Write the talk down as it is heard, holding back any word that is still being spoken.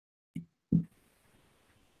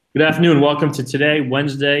Good afternoon. Welcome to today,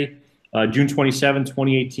 Wednesday, June 27,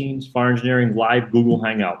 2018's Fire Engineering Live Google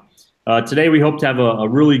Hangout. Today we hope to have a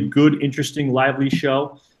really good, interesting, lively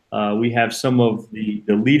show. We have some of the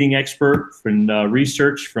leading expert from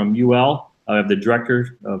research from UL. I have the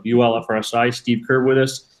director of UL-FSRI, Steve Kerber, with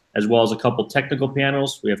us, as well as a couple technical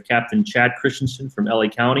panels. We have Captain Chad Christenson from LA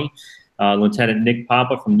County, Lieutenant Nick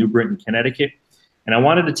Papa from New Britain, Connecticut. And I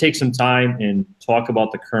wanted to take some time and talk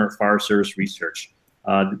about the current fire service research.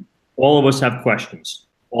 All of us have questions.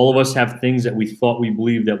 All of us have things that we thought we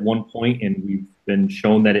believed at one point, and we've been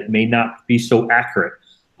shown that it may not be so accurate.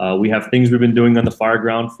 We have things we've been doing on the fire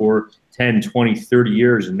ground for 10, 20, 30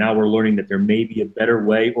 years, and now we're learning that there may be a better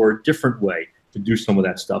way or a different way to do some of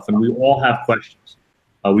that stuff. And we all have questions.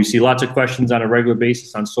 We see lots of questions on a regular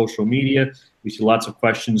basis on social media. We see lots of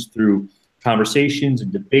questions through conversations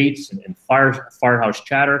and debates and firehouse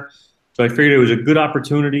chatter. So I figured it was a good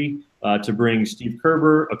opportunity to bring Steve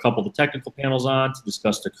Kerber, a couple of the technical panels on to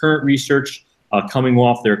discuss the current research coming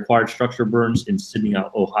off their acquired structure burns in Sydney,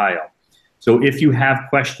 Ohio. So if you have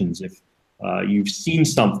questions, if you've seen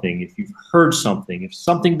something, if you've heard something, if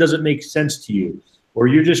something doesn't make sense to you, or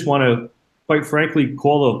you just want to, quite frankly,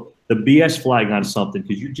 call the BS flag on something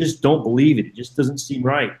because you just don't believe it, it just doesn't seem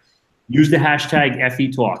right, use the hashtag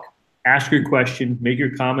FETalk. Ask your question, make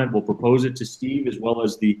your comment. We'll propose it to Steve as well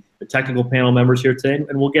as the technical panel members here today,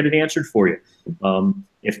 and we'll get it answered for you.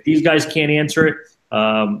 If these guys can't answer it,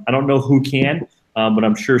 I don't know who can, but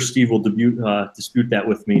I'm sure Steve will dispute that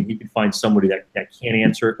with me, and he can find somebody that can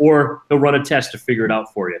answer it, or he'll run a test to figure it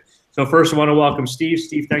out for you. So first, I want to welcome Steve.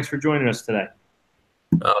 Steve, thanks for joining us today.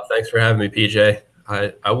 Thanks for having me, PJ.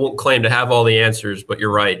 I won't claim to have all the answers, but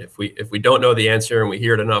you're right. If we don't know the answer and we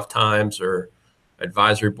hear it enough times, or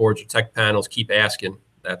advisory boards or tech panels keep asking,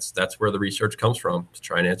 that's where the research comes from, to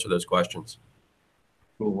try and answer those questions.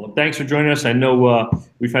 Cool. Well, thanks for joining us. I know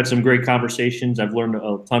we've had some great conversations. I've learned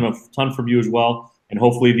a ton from you as well, and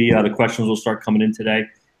hopefully the questions will start coming in today.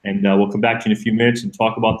 And we'll come back to you in a few minutes and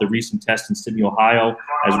talk about the recent test in Sydney, Ohio,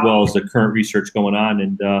 as well as the current research going on,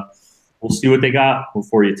 and we'll see what they got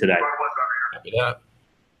for you today. Yeah.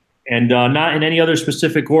 And not in any other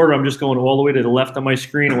specific order, I'm just going all the way to the left on my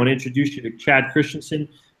screen. I want to introduce you to Chad Christenson.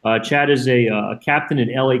 Chad is a captain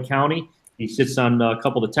in LA County. He sits on a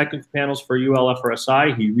couple of the technical panels for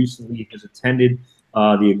UL-FSRI. He recently has attended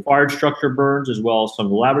the acquired structure burns as well as some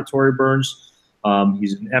of the laboratory burns.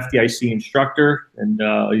 He's an FDIC instructor, and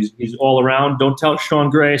he's all around. Don't tell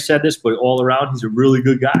Sean Gray I said this, but all around, he's a really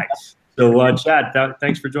good guy. So, Chad,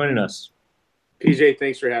 thanks for joining us. PJ,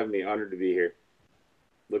 thanks for having me. Honored to be here.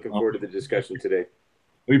 Looking forward to the discussion today.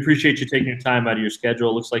 We appreciate you taking your time out of your schedule.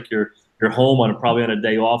 It looks like you're home probably on a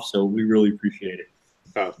day off, so we really appreciate it.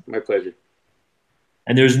 Oh, my pleasure.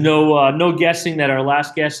 And there's no guessing that our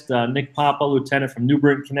last guest, Nick Papa, Lieutenant from New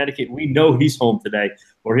Britain, Connecticut, we know he's home today,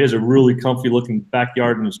 or he has a really comfy looking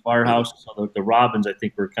backyard in his firehouse. So the robins, I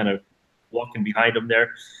think, we're kind of walking behind him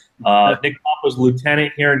there. Nick Papa's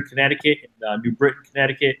lieutenant here in Connecticut, in New Britain,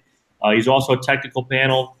 Connecticut. He's also a technical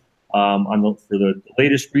panel for the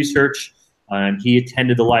latest research, and he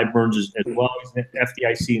attended the live burns as well. He's an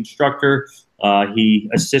FDIC instructor. He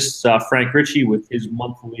assists Frank Ritchie with his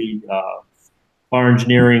monthly fire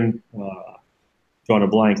engineering, drawing a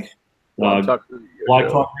blank, Blog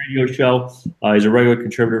Talk radio show. He's a regular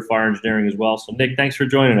contributor to fire engineering as well. So, Nick, thanks for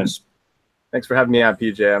joining us. Thanks for having me on,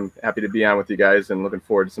 PJ. I'm happy to be on with you guys and looking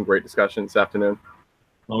forward to some great discussion this afternoon.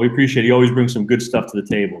 Well, we appreciate it. He always brings some good stuff to the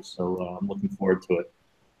table, so I'm looking forward to it.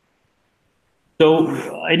 So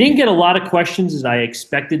I didn't get a lot of questions as I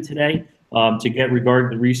expected today to get regarding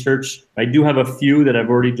the research. I do have a few that I've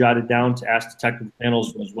already jotted down to ask the technical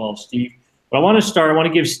panels as well as Steve. But I want to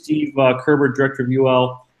give Steve Kerber, Director of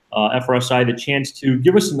UL-FSRI, the chance to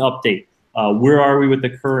give us an update. Where are we with the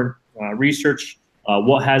current research?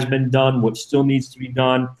 What has been done? What still needs to be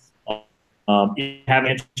done? If you have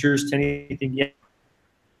answers to anything yet,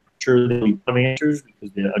 sure they'll be some answers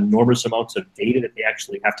because the enormous amounts of data that they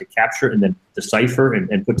actually have to capture and then decipher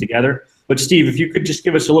and put together. But Steve, if you could just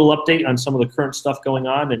give us a little update on some of the current stuff going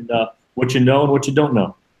on and what you know and what you don't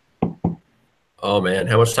know. Oh man,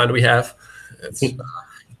 how much time do we have? It's,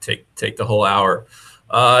 take the whole hour.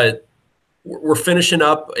 We're finishing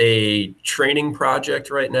up a training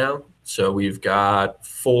project right now. So we've got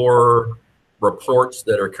 4 reports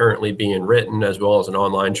that are currently being written, as well as an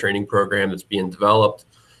online training program that's being developed,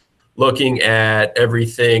 looking at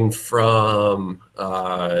everything from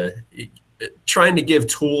trying to give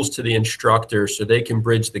tools to the instructor so they can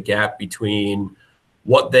bridge the gap between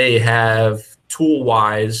what they have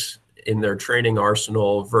tool-wise in their training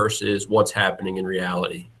arsenal versus what's happening in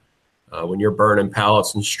reality. When you're burning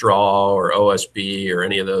pallets and straw or OSB or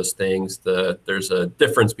any of those things, there's a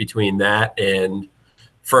difference between that and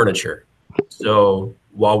furniture. So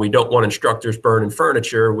while we don't want instructors burning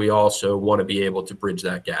furniture, we also want to be able to bridge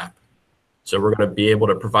that gap. So we're going to be able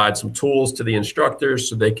to provide some tools to the instructors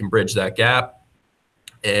so they can bridge that gap.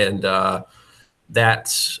 And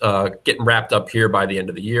that's getting wrapped up here by the end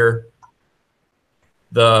of the year.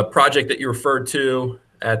 The project that you referred to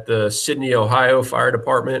at the Sydney, Ohio Fire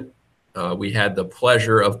Department, we had the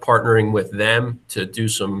pleasure of partnering with them to do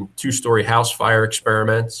some two-story house fire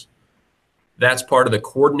experiments. That's part of the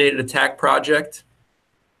coordinated attack project.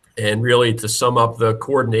 And really, to sum up the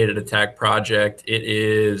coordinated attack project, it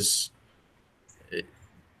is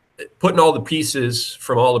putting all the pieces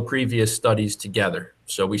from all the previous studies together.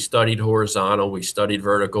 So we studied horizontal, we studied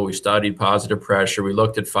vertical, we studied positive pressure, we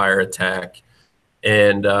looked at fire attack,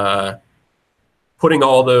 and putting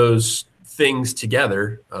all those things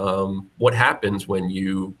together. What happens when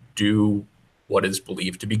you do what is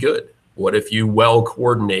believed to be good? What if you well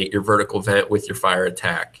coordinate your vertical vent with your fire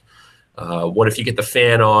attack? What if you get the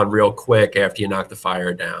fan on real quick after you knock the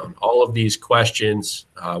fire down? All of these questions,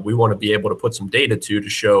 we want to be able to put some data to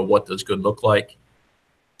show what does good look like,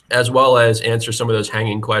 as well as answer some of those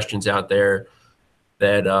hanging questions out there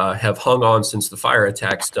that have hung on since the fire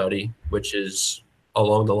attack study, which is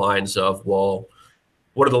along the lines of, well,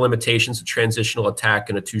 what are the limitations of transitional attack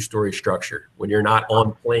in a two-story structure? When you're not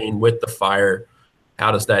on plane with the fire,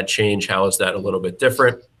 how does that change? How is that a little bit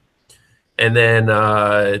different? And then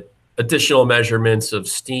additional measurements of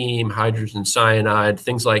steam, hydrogen cyanide,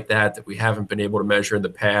 things like that that we haven't been able to measure in the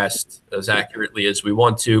past as accurately as we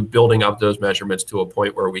want to, building up those measurements to a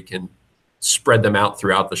point where we can spread them out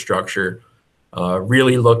throughout the structure,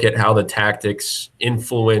 really look at how the tactics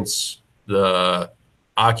influence the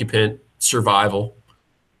occupant survival,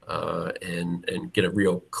 and get a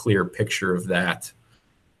real clear picture of that.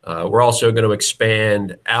 We're also going to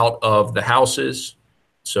expand out of the houses.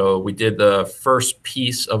 So we did the first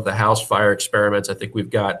piece of the house fire experiments. I think we've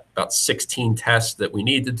got about 16 tests that we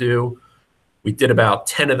need to do. We did about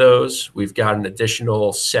 10 of those. We've got an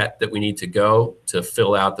additional set that we need to go to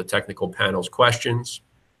fill out the technical panel's questions.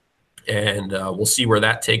 And we'll see where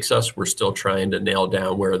that takes us. We're still trying to nail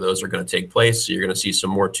down where those are going to take place. So you're going to see some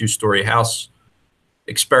more two-story house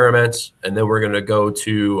experiments, and then we're going to go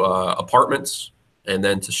to apartments and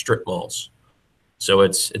then to strip malls. So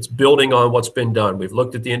it's building on what's been done. We've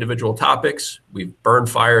looked at the individual topics. We've burned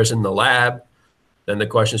fires in the lab. Then the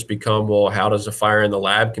questions become, well, how does a fire in the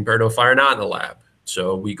lab compare to a fire not in the lab?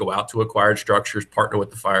 So we go out to acquired structures, partner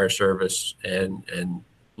with the fire service, and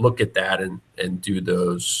look at that and do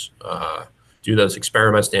those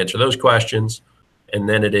experiments to answer those questions. And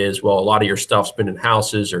then it is, well, a lot of your stuff's been in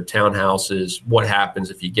houses or townhouses. What happens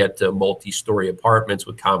if you get to multi-story apartments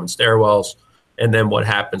with common stairwells? And then what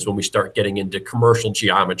happens when we start getting into commercial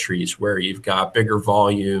geometries where you've got bigger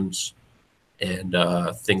volumes and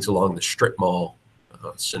things along the strip mall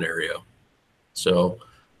scenario. So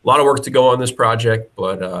a lot of work to go on this project,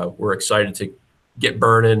 but we're excited to get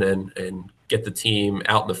burning and get the team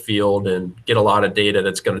out in the field and get a lot of data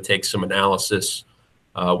that's going to take some analysis.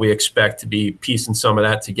 We expect to be piecing some of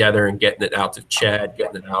that together and getting it out to Chad,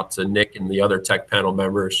 getting it out to Nick and the other tech panel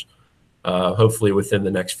members, hopefully within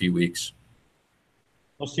the next few weeks.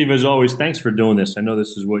 Well, Steve, as always, thanks for doing this. I know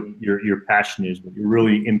this is what your passion is, but you're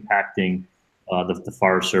really impacting the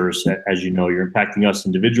fire service. As you know, you're impacting us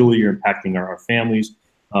individually, you're impacting our families,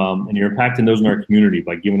 and you're impacting those in our community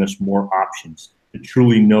by giving us more options to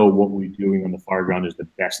truly know what we're doing on the fire ground is the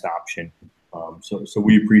best option. So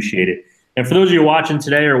we appreciate it. And for those of you watching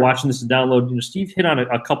today or watching this and download, Steve hit on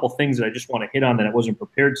a couple things that I just want to hit on that I wasn't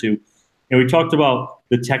prepared to. We talked about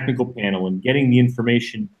the technical panel and getting the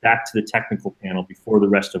information back to the technical panel before the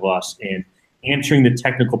rest of us and answering the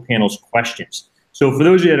technical panel's questions. So for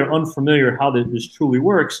those of you that are unfamiliar how this truly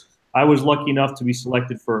works, I was lucky enough to be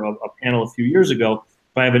selected for a panel a few years ago.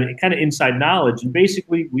 So I have a kind of inside knowledge. And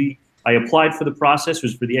basically, I applied for the process. It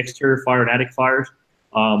was for the exterior fire and attic fires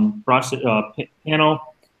panel.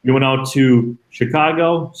 We went out to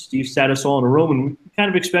Chicago. Steve sat us all in a room, and we kind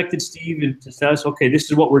of expected Steve to tell us, okay, this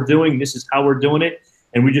is what we're doing. This is how we're doing it.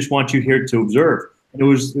 And we just want you here to observe. And it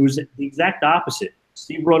was the exact opposite.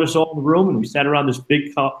 Steve brought us all in the room, and we sat around this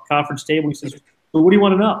big conference table. He says, so what do you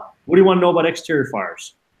want to know? What do you want to know about exterior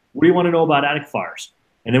fires? What do you want to know about attic fires?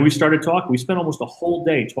 And then we started talking. We spent almost a whole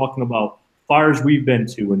day talking about fires we've been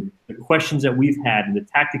to and the questions that we've had and the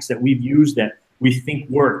tactics that we've used that we think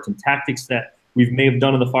worked and tactics that we may have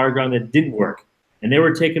done on the fire ground that didn't work. And they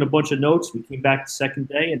were taking a bunch of notes. We came back the second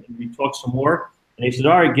day and we talked some more. And they said,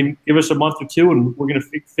 all right, give us a month or two and we're going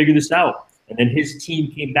to figure this out. And then his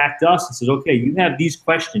team came back to us and says, okay, you have these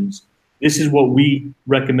questions. This is what we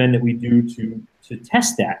recommend that we do to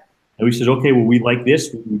test that. And we said, okay, well, we like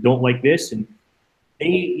this, we don't like this. And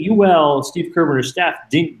Steve Kerber and his staff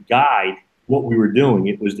didn't guide what we were doing.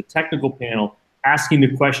 It was the technical panel asking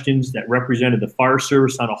the questions that represented the fire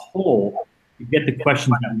service on a whole to get the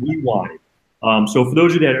questions that we wanted. So for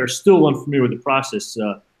those of you that are still unfamiliar with the process,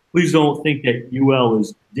 please don't think that UL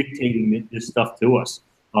is dictating this stuff to us.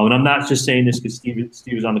 And I'm not just saying this because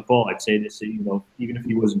Steve is on the call. I'd say this, even if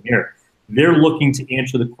he wasn't here. They're looking to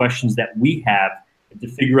answer the questions that we have and to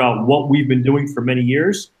figure out what we've been doing for many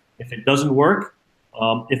years. If it doesn't work,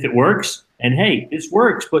 if it works, and hey, this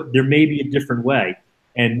works, but there may be a different way.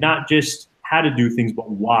 And not just how to do things, but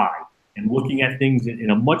why. And looking at things in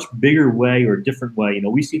a much bigger way or a different way.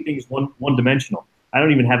 We see things one-dimensional. I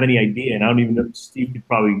don't even have any idea, and I don't even know. Steve could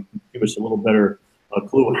probably give us a little better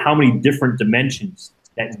clue of how many different dimensions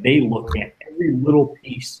that they look at every little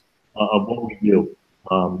piece of what we do.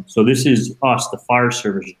 So this is us, the fire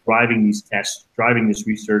service, driving these tests, driving this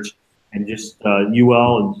research, and just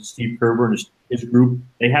UL and Steve Kerber and his group,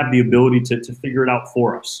 they have the ability to figure it out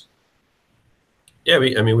for us. Yeah,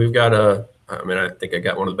 we've got I think I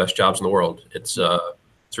got one of the best jobs in the world. It's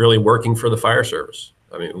really working for the fire service.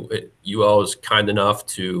 UL is kind enough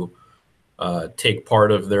to take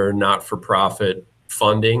part of their not-for-profit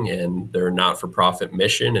funding and their not-for-profit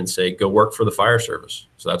mission and say, go work for the fire service.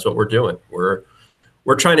 So that's what we're doing. We're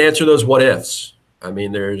trying to answer those what ifs.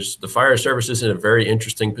 The fire service is in a very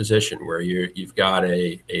interesting position where you've got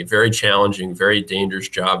a very challenging, very dangerous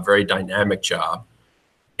job, very dynamic job,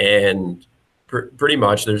 and pretty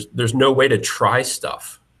much there's no way to try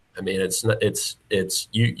stuff.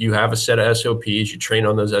 You have a set of SOPs, you train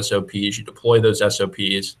on those SOPs, you deploy those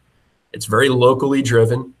SOPs. It's very locally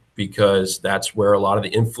driven because that's where a lot of the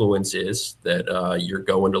influence is, that you're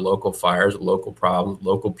going to local fires, local problems,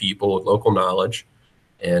 local people with local knowledge.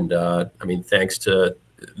 And thanks to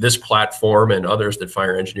this platform and others that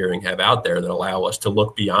fire engineering have out there that allow us to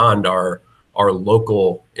look beyond our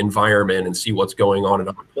local environment and see what's going on in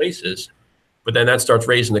other places. But then that starts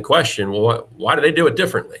raising the question, well, why do they do it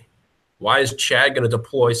differently? Why is Chad going to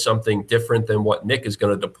deploy something different than what Nick is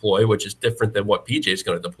going to deploy, which is different than what PJ is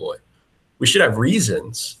going to deploy? We should have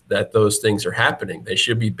reasons that those things are happening. They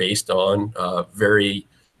should be based on very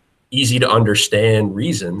easy to understand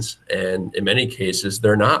reasons. And in many cases,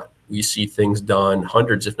 they're not. We see things done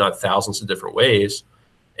hundreds, if not thousands of different ways.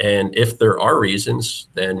 And if there are reasons,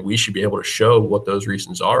 then we should be able to show what those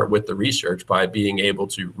reasons are with the research by being able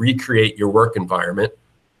to recreate your work environment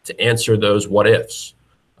to answer those what ifs.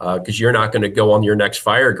 Because you're not going to go on your next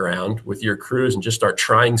fire ground with your crews and just start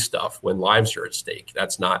trying stuff when lives are at stake.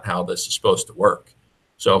 That's not how this is supposed to work.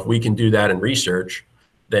 So if we can do that in research,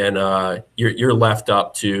 then you're left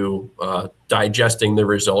up to digesting the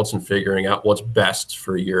results and figuring out what's best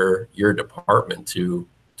for your department to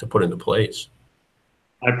put into place.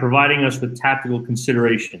 By providing us with tactical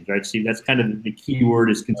considerations, right? See, that's kind of the key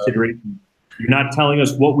word is consideration. You're not telling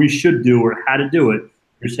us what we should do or how to do it.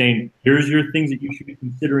 You're saying, here's your things that you should be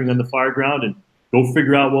considering on the fire ground, and go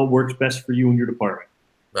figure out what works best for you and your department.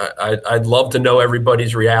 I'd love to know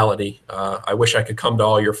everybody's reality. I wish I could come to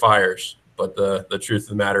all your fires, but the truth of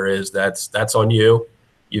the matter is that's on you.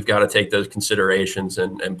 You've got to take those considerations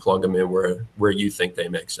and plug them in where you think they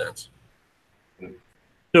make sense.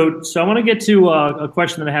 So I want to get to a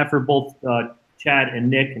question that I have for both Chad and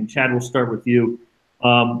Nick, and Chad, we'll start with you.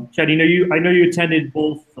 Chad, I know you attended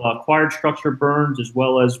both acquired structure burns as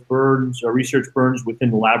well as burns or research burns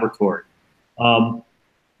within the laboratory.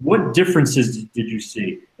 What differences did you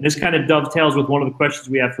see? And this kind of dovetails with one of the questions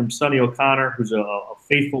we have from Sonny O'Connor, who's a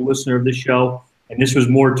faithful listener of this show. And this was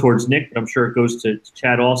more towards Nick, but I'm sure it goes to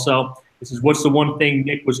Chad also. This is, what's the one thing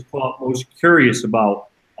Nick was most curious about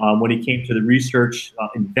when he came to the research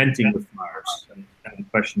inventing with fires? And kind of the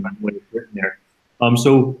question that was written there.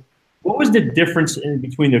 So what was the difference in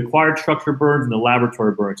between the acquired structure burns and the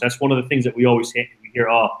laboratory burns? That's one of the things that we always hear.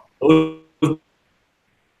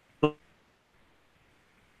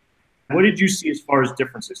 What did you see as far as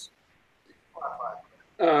differences?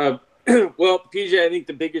 Well, PJ, I think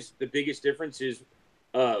the biggest difference is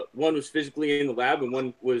one was physically in the lab and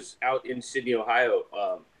one was out in Sydney, Ohio.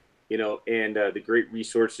 And the great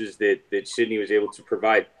resources that Sydney was able to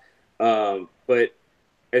provide. But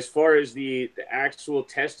as far as the actual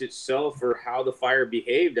test itself or how the fire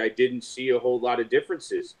behaved, I didn't see a whole lot of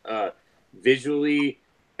differences. Visually,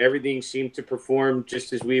 everything seemed to perform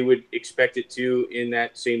just as we would expect it to in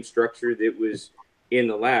that same structure that was in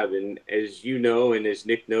the lab. And as you know, and as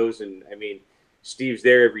Nick knows, and I mean, Steve's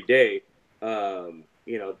there every day,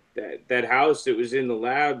 that house that was in the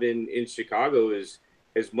lab in Chicago is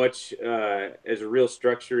as much as a real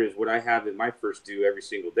structure as what I have in my first do every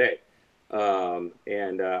single day.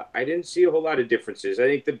 And I didn't see a whole lot of differences. I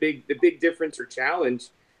think the big difference or challenge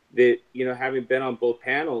that, having been on both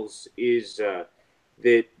panels is that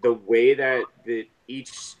the way that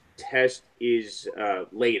each test is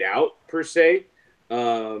laid out per se.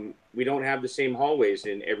 We don't have the same hallways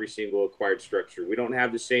in every single acquired structure. We don't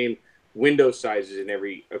have the same window sizes in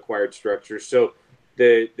every acquired structure. So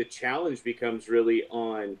the challenge becomes really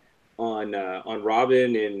on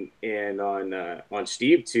Robin and on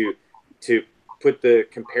Steve to put the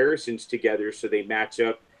comparisons together so they match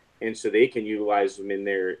up and so they can utilize them in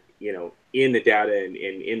their, in the data and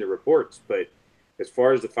in the reports. But as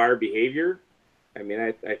far as the fire behavior, I mean,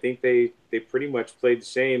 I think they pretty much played the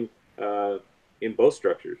same in both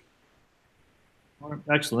structures.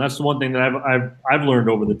 Excellent. That's the one thing that I've learned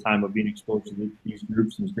over the time of being exposed to these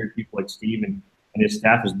groups and these great people like Steve and his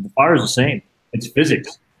staff is the fire is the same. It's physics.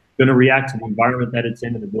 It's going to react to the environment that it's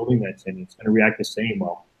in and the building that it's in. It's going to react the same.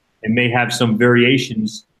 Well, it may have some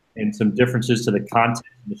variations and some differences to the content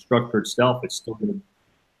and the structure itself. It's still going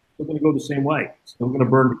to go the same way. It's still going to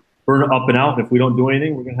burn up and out. And if we don't do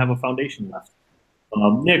anything, we're going to have a foundation left.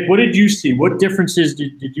 Nick, what did you see? What differences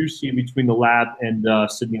did you see between the lab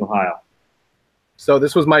and Sydney, Ohio? So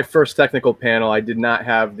this was my first technical panel. I did not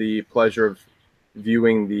have the pleasure of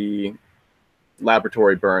viewing the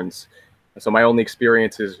laboratory burns. So my only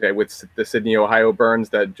experience is with the Sydney, Ohio burns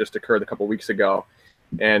that just occurred a couple weeks ago.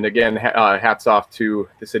 And again, hats off to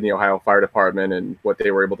the Sydney, Ohio Fire Department and what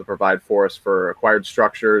they were able to provide for us for acquired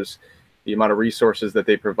structures, the amount of resources that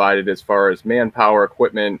they provided as far as manpower,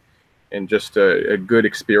 equipment, and just a good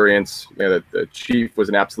experience. The chief was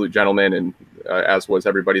an absolute gentleman, and as was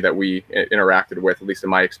everybody that we interacted with, at least in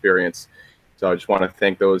my experience. So I just want to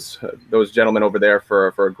thank those gentlemen over there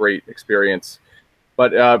for a great experience.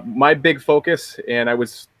 But my big focus, and I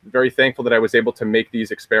was very thankful that I was able to make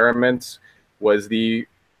these experiments, was the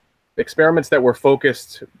experiments that were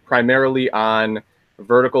focused primarily on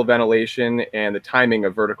vertical ventilation and the timing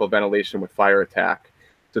of vertical ventilation with fire attack.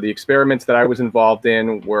 So the experiments that I was involved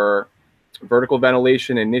in were vertical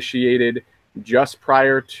ventilation initiated just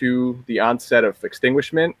prior to the onset of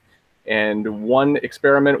extinguishment. And one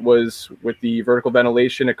experiment was with the vertical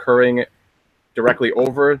ventilation occurring directly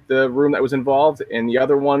over the room that was involved. And the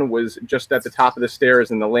other one was just at the top of the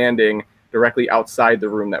stairs in the landing directly outside the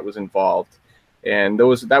room that was involved. And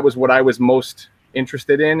that was what I was most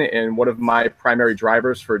interested in and one of my primary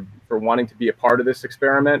drivers for wanting to be a part of this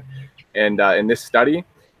experiment and in this study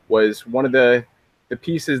was one of the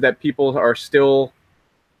pieces that people are still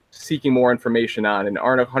seeking more information on and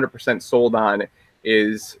aren't 100% sold on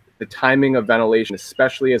is the timing of ventilation,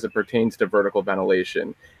 especially as it pertains to vertical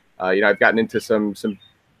ventilation. I've gotten into some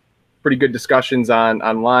pretty good discussions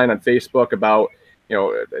online on Facebook about,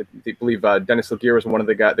 I believe Dennis Laguerre was one of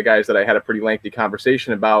the guys that I had a pretty lengthy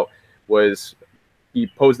conversation about. He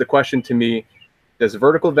posed the question to me, does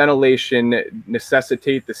vertical ventilation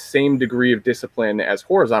necessitate the same degree of discipline as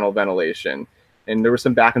horizontal ventilation? And there was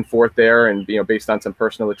some back and forth there, and based on some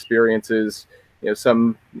personal experiences,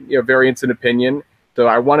 some variance in opinion. So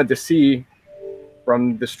I wanted to see,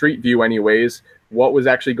 from the street view, anyways, what was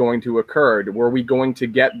actually going to occur. Were we going to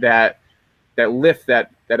get that lift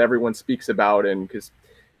that everyone speaks about? And because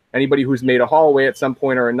anybody who's made a hallway at some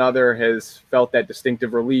point or another has felt that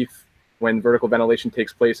distinctive relief when vertical ventilation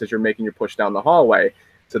takes place as you're making your push down the hallway.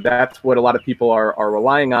 So that's what a lot of people are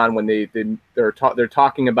relying on when they're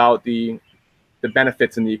talking about the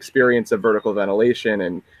benefits and the experience of vertical ventilation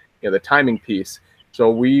and the timing piece.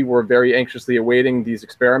 So we were very anxiously awaiting these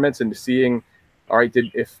experiments and seeing, all right,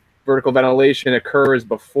 if vertical ventilation occurs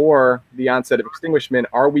before the onset of extinguishment,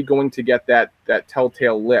 are we going to get that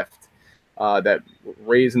telltale lift, that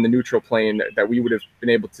raise in the neutral plane that we would have been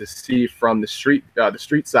able to see from the street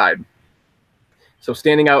side? So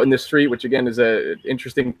standing out in the street, which again is an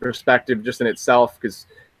interesting perspective just in itself, because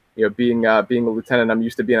being a lieutenant, I'm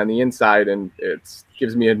used to being on the inside, and it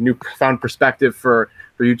gives me a new profound perspective for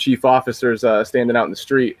you chief officers standing out in the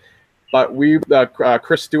street. But we,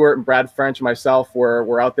 Chris Stewart and Brad French and myself,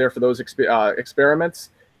 were out there for those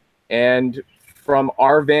experiments. And from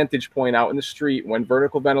our vantage point out in the street, when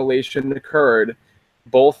vertical ventilation occurred,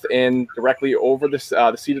 both directly over the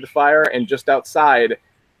seat of the fire and just outside,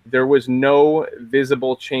 there was no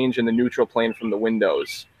visible change in the neutral plane from the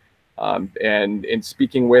windows. And in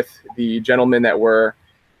speaking with the gentlemen that were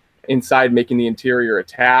inside making the interior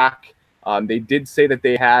attack, they did say that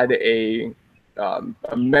they had a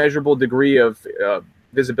measurable degree of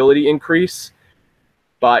visibility increase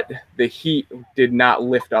but the heat did not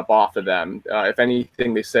lift up off of them. If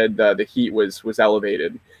anything, they said the heat was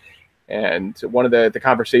elevated. And one of the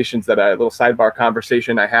conversations that a little sidebar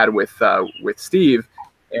conversation I had with Steve,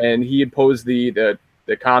 and he had posed the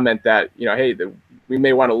comment that, you know, hey, we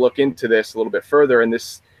may want to look into this a little bit further, and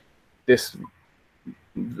this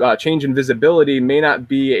change in visibility may not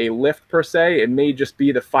be a lift per se. It may just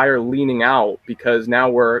be the fire leaning out, because now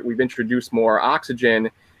we've introduced more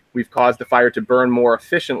oxygen. We've caused the fire to burn more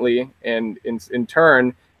efficiently, and in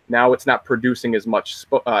turn, now it's not producing as much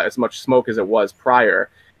smoke as it was prior.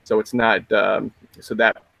 So it's not so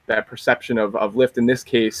that perception of lift in this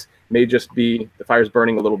case may just be the fire's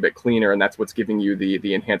burning a little bit cleaner, and that's what's giving you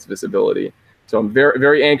the enhanced visibility. So I'm very,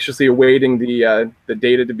 very anxiously awaiting the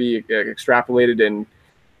data to be extrapolated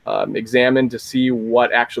and examined to see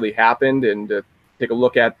what actually happened, and to take a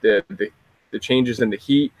look at the changes in the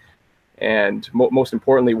heat, and most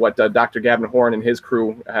importantly, what Dr. Gavin Horn and his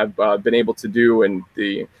crew have been able to do, and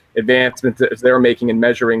the advancements that they're making in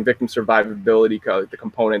measuring victim survivability, the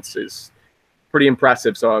components, is pretty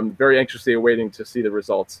impressive. So I'm very anxiously awaiting to see the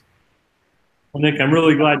results. Well, Nick, I'm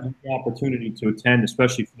really glad you had the opportunity to attend,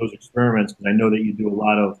 especially for those experiments, because I know that you do a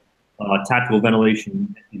lot of tactical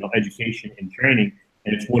ventilation, education and training,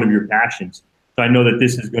 and it's one of your passions. So I know that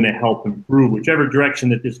this is going to help improve whichever direction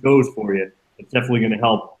that this goes for you. It's definitely going to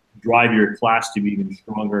help drive your class to be even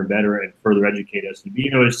stronger and better, and further educate us. And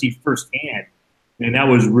being able to see firsthand, and that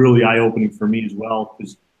was really eye-opening for me as well,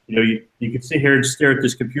 because you could sit here and stare at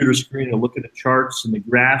this computer screen and look at the charts and the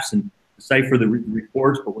graphs and decipher the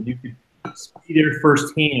reports, but when you could see there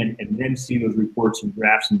firsthand and then see those reports and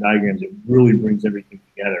graphs and diagrams, it really brings everything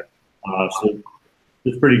together. So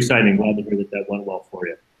it's pretty exciting. Glad to hear that went well for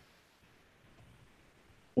you.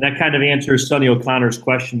 And that kind of answers Sonny O'Connor's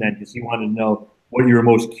question then, because he wanted to know what you were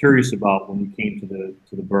most curious about when you came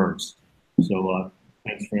to the burns. So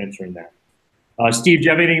thanks for answering that. Steve, do you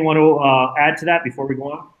have anything you want to add to that before we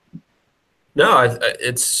go on? No,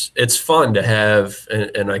 it's fun to have,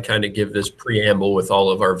 and I kind of give this preamble with all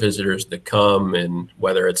of our visitors that come, and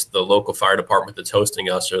whether it's the local fire department that's hosting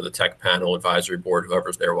us or the tech panel, advisory board,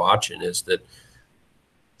 whoever's there watching, is that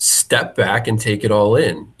step back and take it all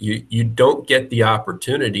in. You don't get the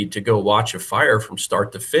opportunity to go watch a fire from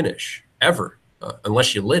start to finish ever,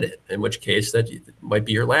 unless you lit it, in which case that might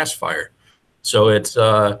be your last fire. So it's,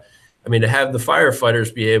 I mean, to have the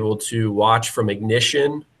firefighters be able to watch from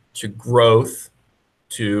ignition to growth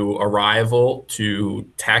to arrival to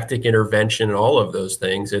tactic intervention and all of those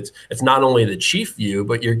things, it's not only the chief view,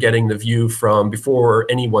 but you're getting the view from before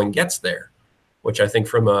anyone gets there, which I think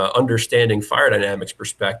from a understanding fire dynamics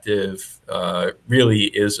perspective really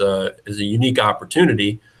is a unique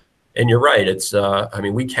opportunity. And you're right, it's I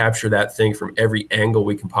mean, we capture that thing from every angle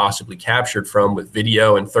we can possibly capture it from, with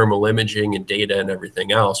video and thermal imaging and data and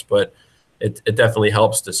everything else, but it definitely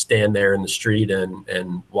helps to stand there in the street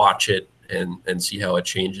and watch it and see how it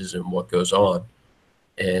changes and what goes on.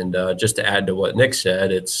 And just to add to what Nick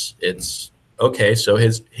said, it's okay. So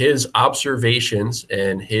his observations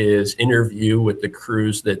and his interview with the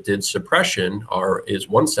crews that did suppression is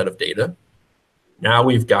one set of data. Now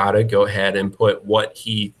we've got to go ahead and put what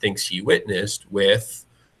he thinks he witnessed with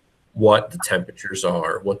what the temperatures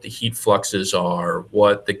are, what the heat fluxes are,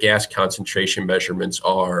 what the gas concentration measurements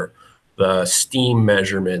are, the steam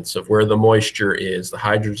measurements of where the moisture is, the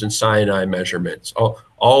hydrogen cyanide measurements.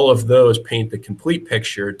 All of those paint the complete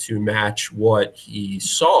picture to match what he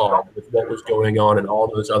saw with what was going on in all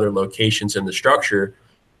those other locations in the structure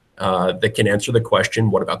that can answer the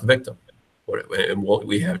question, what about the victim? And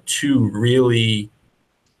we have two real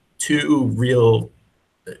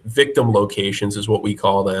victim locations, is what we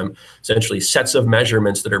call them, essentially sets of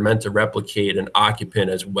measurements that are meant to replicate an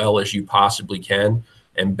occupant as well as you possibly can,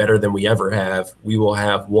 and better than we ever have. We will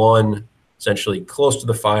have one essentially close to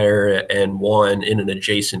the fire and one in an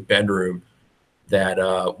adjacent bedroom that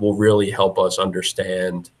will really help us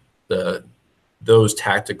understand those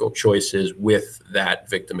tactical choices with that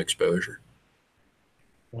victim exposure.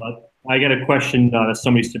 I got a question that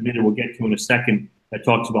somebody submitted we'll get to in a second that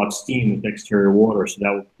talks about steam with exterior water, so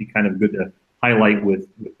that would be kind of good to highlight with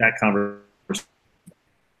that conversation.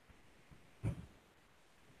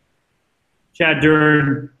 Chad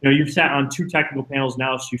Dern, you've sat on 2 technical panels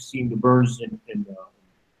now, so you've seen the burns in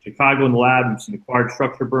Chicago in the lab, you've seen acquired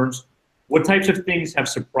structure burns. What types of things have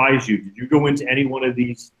surprised you? Did you go into any one of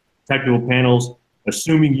these technical panels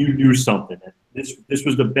assuming you knew something? This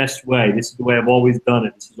was the best way. This is the way I've always done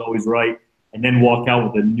it. This is always right. And then walk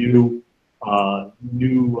out with a new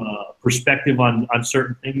perspective on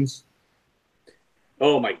certain things?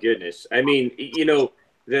 Oh my goodness. I mean,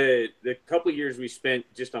 the couple of years we spent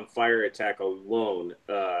just on fire attack alone,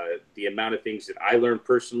 the amount of things that I learned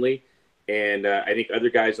personally, and I think other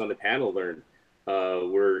guys on the panel learned,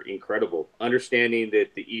 were incredible. Understanding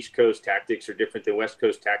that the East Coast tactics are different than West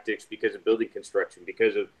Coast tactics because of building construction,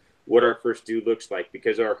 because of what our first due looks like,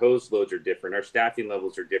 because our hose loads are different, our staffing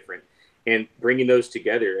levels are different, and bringing those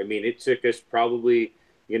together. I mean, it took us probably,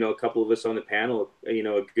 a couple of us on the panel,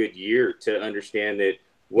 a good year to understand that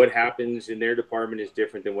what happens in their department is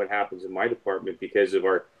different than what happens in my department because of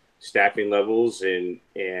our staffing levels and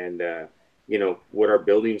what our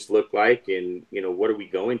buildings look like and, what are we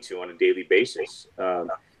going to on a daily basis.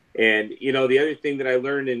 And the other thing that I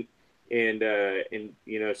learned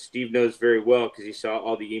and Steve knows very well because he saw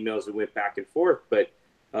all the emails that went back and forth, but,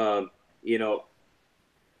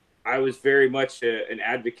 I was very much an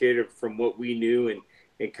advocate from what we knew and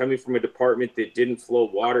coming from a department that didn't flow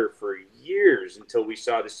water for years until we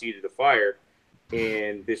saw the seed of the fire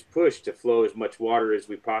and this push to flow as much water as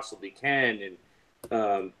we possibly can.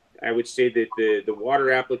 And I would say that the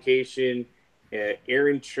water application, air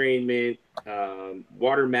entrainment,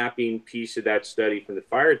 water mapping piece of that study from the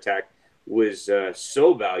fire attack was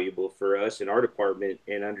so valuable for us in our department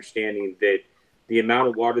and understanding that the amount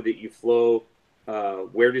of water that you flow,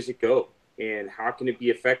 where does it go? And how can it be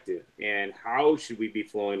effective? And how should we be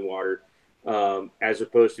flowing water as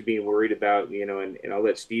opposed to being worried about, and I'll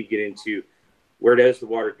let Steve get into where does the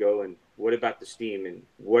water go and what about the steam and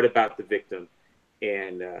what about the victim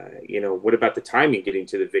and, what about the timing getting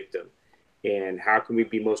to the victim and how can we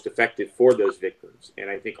be most effective for those victims? And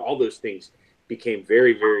I think all those things became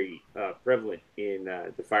very, very prevalent in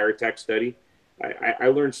the fire attack study. I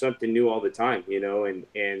learned something new all the time,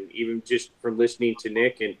 and even just from listening to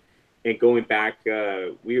Nick and going back,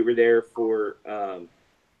 we were there for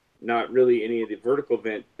not really any of the vertical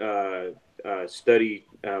vent study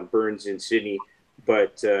burns in Sydney,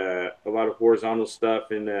 but a lot of horizontal stuff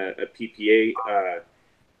and a PPA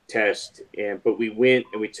test. But we went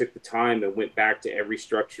and we took the time and went back to every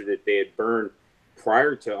structure that they had burned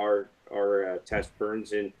prior to our test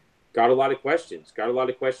burns and got a lot of questions. Got a lot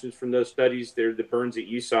of questions from those studies. They're the burns that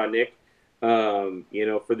you saw, Nick, for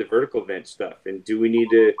the vertical vent stuff. And do we need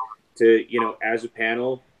to as a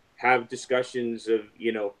panel, have discussions of,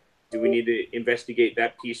 do we need to investigate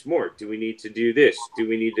that piece more? Do we need to do this? Do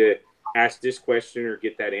we need to ask this question or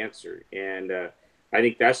get that answer? And I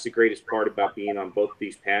think that's the greatest part about being on both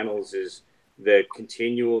these panels is the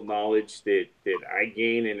continual knowledge that I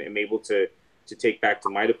gain and am able to take back to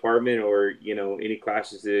my department or, any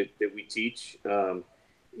classes that we teach.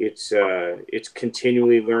 It's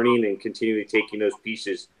continually learning and continually taking those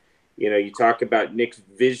pieces. You talk about Nick's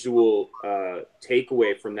visual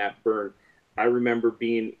takeaway from that burn. I remember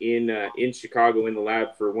being in Chicago in the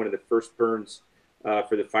lab for one of the first burns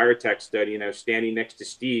for the fire attack study, and I was standing next to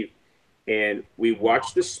Steve, and we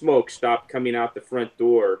watched the smoke stop coming out the front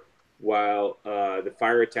door while the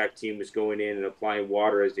fire attack team was going in and applying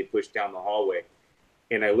water as they pushed down the hallway.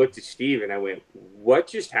 And I looked at Steve and I went, "What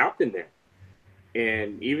just happened there?"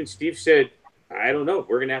 And even Steve said, "I don't know.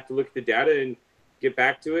 We're going to have to look at the data and get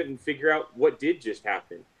back to it and figure out what did just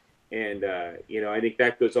happen." And, I think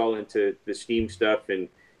that goes all into the steam stuff and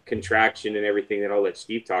contraction and everything that I'll let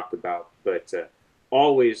Steve talk about. But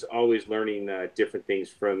always learning different things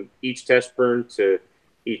from each test burn to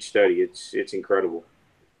each study. It's incredible.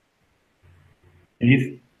 Oh,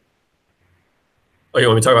 you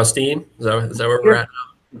want me to talk about steam? Is that where we're at?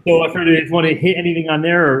 So if you want to hit anything on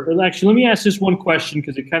there, or actually, let me ask this one question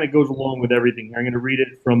because it kind of goes along with everything. I'm going to read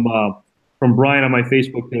it from Brian on my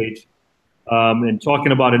Facebook page, and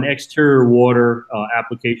talking about an exterior water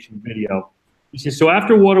application video. He says, so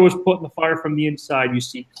after water was put in the fire from the inside, you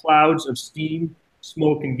see clouds of steam,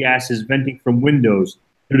 smoke, and gases venting from windows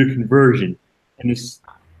due to conversion, and this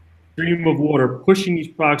stream of water pushing these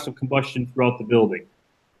products of combustion throughout the building.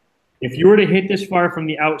 If you were to hit this fire from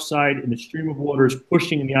the outside and the stream of water is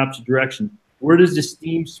pushing in the opposite direction, where does the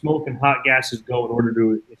steam, smoke, and hot gases go in order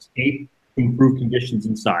to escape to improve conditions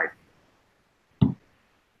inside?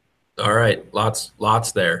 All right, lots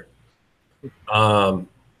there. So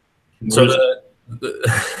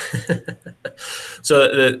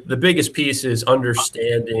the biggest piece is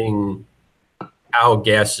understanding how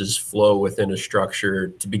gases flow within a structure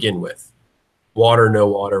to begin with. Water, no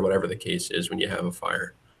water, whatever the case is when you have a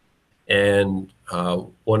fire. And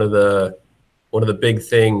one of the big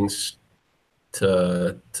things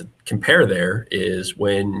to compare there is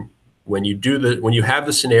when you have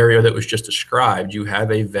the scenario that was just described, you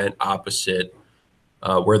have a vent opposite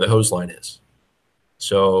where the hose line is.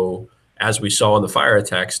 So as we saw in the fire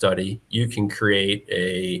attack study, you can create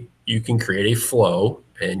a flow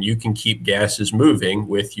and you can keep gases moving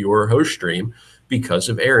with your hose stream because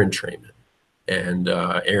of air entrainment. And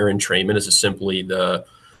air entrainment is simply the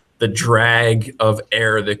drag of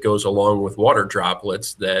air that goes along with water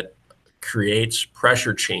droplets that creates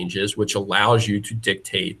pressure changes, which allows you to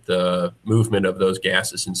dictate the movement of those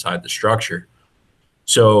gases inside the structure.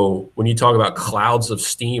 So when you talk about clouds of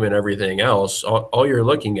steam and everything else, all you're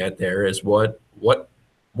looking at there is what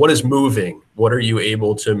is moving, what are you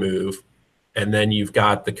able to move, and then you've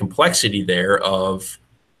got the complexity there of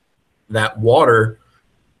that water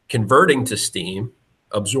converting to steam,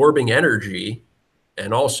 absorbing energy,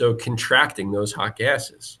 and also contracting those hot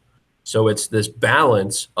gases. So it's this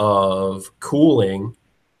balance of cooling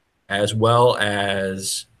as well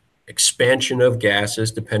as expansion of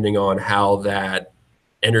gases, depending on how that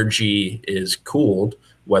energy is cooled,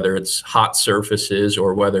 whether it's hot surfaces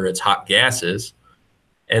or whether it's hot gases.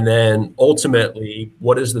 And then ultimately,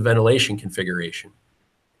 what is the ventilation configuration?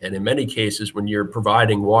 And in many cases, when you're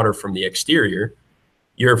providing water from the exterior,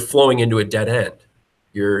 you're flowing into a dead end.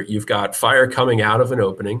 You've got fire coming out of an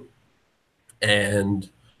opening, and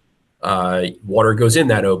water goes in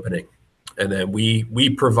that opening. And then we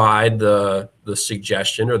provide the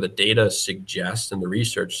suggestion, or the data suggests and the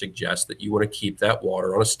research suggests, that you want to keep that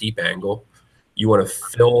water on a steep angle. You want to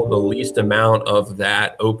fill the least amount of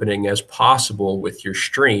that opening as possible with your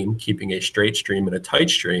stream, keeping a straight stream and a tight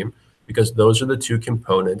stream, because those are the two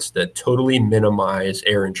components that totally minimize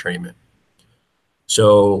air entrainment.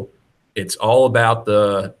 So it's all about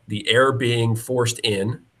the air being forced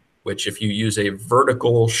in, which if you use a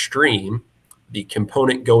vertical stream, the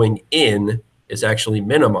component going in is actually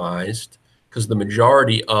minimized because the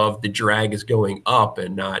majority of the drag is going up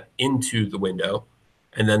and not into the window.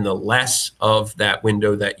 And then the less of that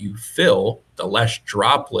window that you fill, the less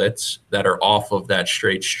droplets that are off of that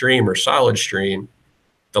straight stream or solid stream,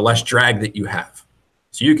 the less drag that you have.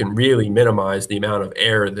 So you can really minimize the amount of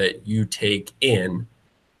air that you take in.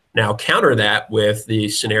 Now counter that with the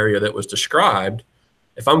scenario that was described.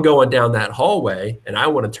 If I'm going down that hallway and I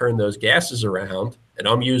want to turn those gases around and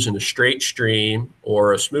I'm using a straight stream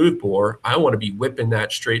or a smooth bore, I want to be whipping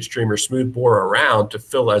that straight stream or smooth bore around to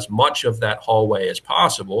fill as much of that hallway as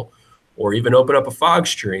possible, or even open up a fog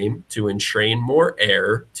stream to entrain more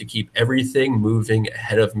air to keep everything moving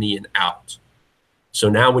ahead of me and out. So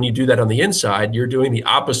now when you do that on the inside, you're doing the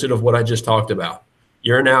opposite of what I just talked about.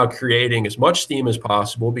 You're now creating as much steam as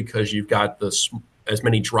possible because you've got as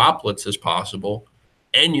many droplets as possible,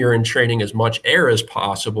 and you're entraining as much air as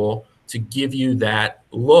possible to give you that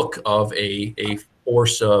look of a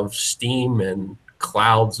force of steam and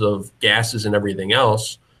clouds of gases and everything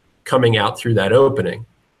else coming out through that opening.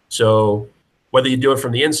 So whether you do it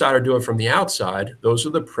from the inside or do it from the outside, those are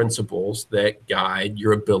the principles that guide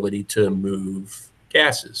your ability to move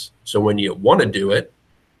gases. So when you want to do it,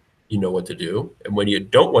 you know what to do. And when you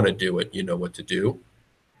don't want to do it, you know what to do.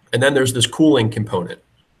 And then there's this cooling component.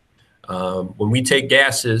 When we take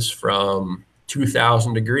gases from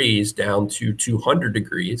 2,000 degrees down to 200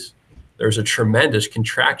 degrees, there's a tremendous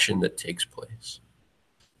contraction that takes place.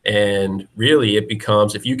 And really it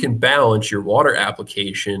becomes, if you can balance your water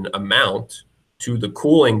application amount to the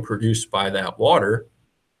cooling produced by that water,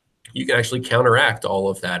 you can actually counteract all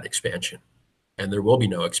of that expansion. And there will be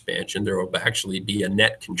no expansion. There will actually be a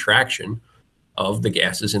net contraction of the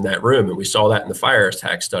gases in that room. And we saw that in the fire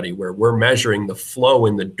attack study, where we're measuring the flow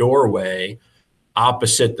in the doorway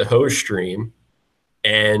opposite the hose stream.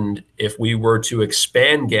 And if we were to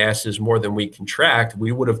expand gases more than we contract,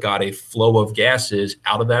 we would have got a flow of gases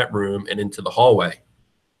out of that room and into the hallway.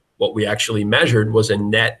 What we actually measured was a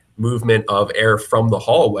net movement of air from the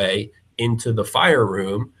hallway into the fire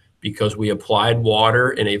room, because we applied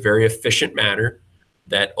water in a very efficient manner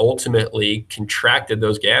that ultimately contracted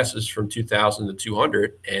those gases from 2,000 to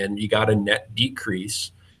 200, and you got a net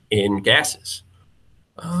decrease in gases.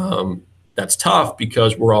 That's tough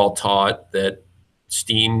because we're all taught that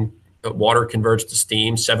water converts to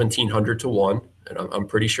steam 1,700 to 1. And I'm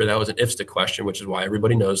pretty sure that was an IFSTA question, which is why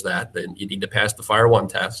everybody knows that you need to pass the Fire 1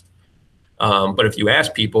 test. But if you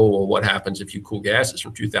ask people, well, what happens if you cool gases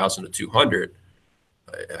from 2,000 to 200?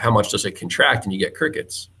 How much does it contract? And you get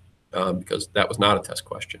crickets, because that was not a test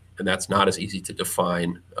question. And that's not as easy to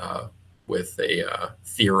define with a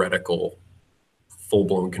theoretical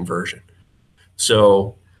full-blown conversion.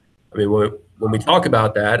 So, I mean, when we talk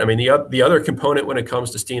about that, I mean, the other component when it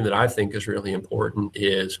comes to steam that I think is really important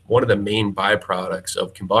is one of the main byproducts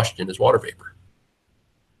of combustion is water vapor.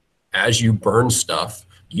 As you burn stuff,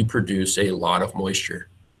 you produce a lot of moisture.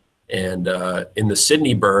 And in the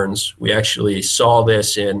Sydney burns, we actually saw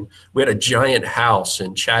this we had a giant house,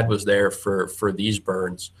 and Chad was there for these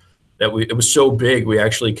burns. that it was so big, we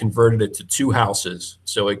actually converted it to 2 houses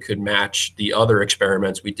so it could match the other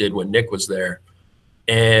experiments we did when Nick was there.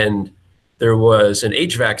 And there was an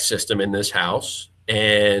HVAC system in this house,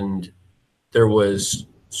 and there was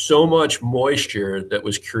so much moisture that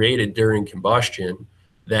was created during combustion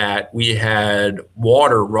that we had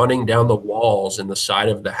water running down the walls in the side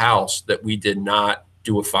of the house that we did not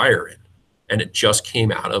do a fire in, and it just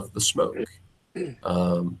came out of the smoke.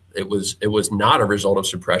 It was not a result of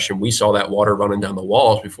suppression. We saw that water running down the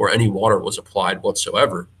walls before any water was applied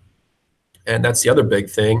whatsoever. And that's the other big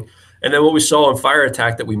thing. And then what we saw in fire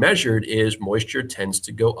attack that we measured is moisture tends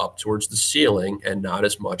to go up towards the ceiling and not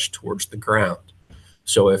as much towards the ground.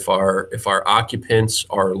 So if our occupants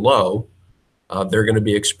are low, they're going to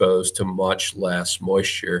be exposed to much less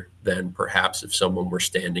moisture than perhaps if someone were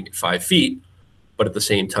standing at 5 feet. But at the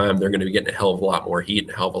same time, they're going to be getting a hell of a lot more heat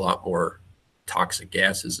and a hell of a lot more toxic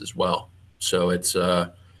gases as well. So it's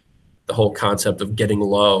the whole concept of getting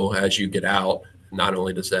low as you get out. Not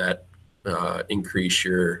only does that increase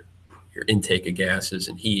your intake of gases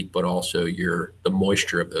and heat, but also the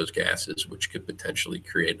moisture of those gases, which could potentially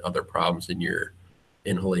create other problems in your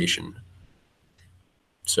inhalation.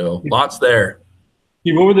 So lots there.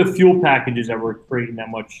 Steve, what were the fuel packages that were creating that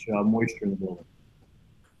much moisture in the building?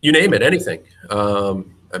 You name it, anything.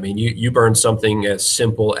 I mean, you burn something as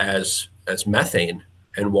simple as methane,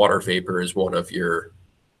 and water vapor is one of your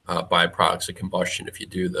byproducts of combustion. If you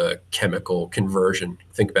do the chemical conversion,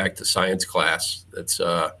 think back to science class. That's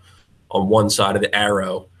on one side of the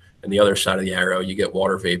arrow, and the other side of the arrow, you get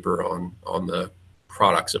water vapor on the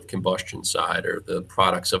products of combustion side, or the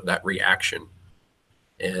products of that reaction.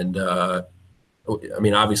 And I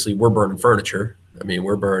mean, obviously, we're burning furniture. I mean,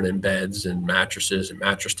 we're burning beds and mattresses and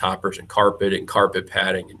mattress toppers and carpet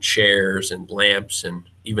padding and chairs and lamps and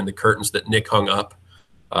even the curtains that Nick hung up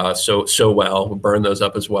so well. We'll burn those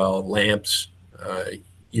up as well. Lamps,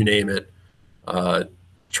 you name it.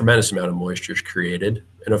 Tremendous amount of moisture is created.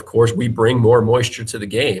 And of course, we bring more moisture to the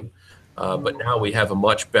game. But now we have a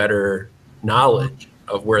much better knowledge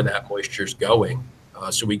of where that moisture is going.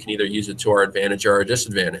 So we can either use it to our advantage or our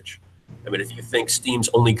disadvantage. I mean, if you think steam's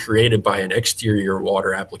only created by an exterior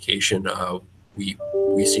water application,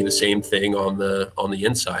 we see the same thing on the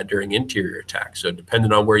inside during interior attacks. So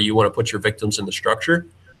depending on where you want to put your victims in the structure,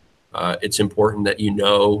 it's important that you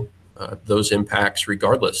know those impacts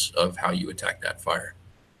regardless of how you attack that fire.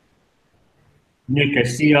 Nick, I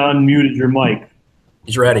see you unmuted your mic.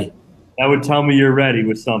 He's ready. That would tell me you're ready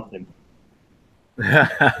with something.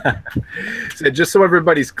 So just so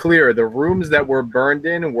everybody's clear, the rooms that were burned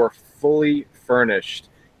in were fully furnished.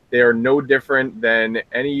 They are no different than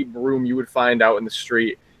any room you would find out in the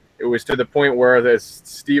street. It was to the point where, as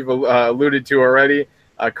Steve alluded to already,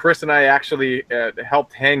 Chris and I actually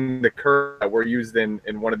helped hang the curtains that were used in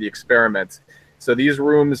one of the experiments. So these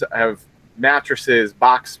rooms have mattresses,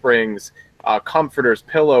 box springs, comforters,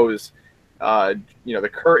 pillows, the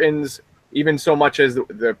curtains, even so much as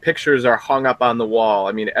the pictures are hung up on the wall.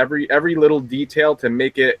 I mean, every little detail to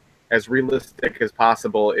make it as realistic as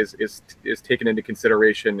possible is taken into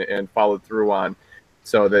consideration and followed through on,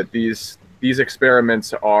 so that these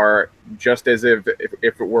experiments are just as if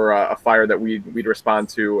it were a fire that we'd respond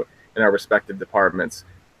to in our respective departments.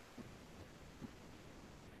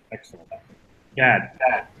 Excellent. Gad.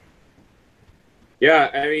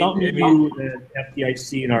 Yeah, I mean, something we do at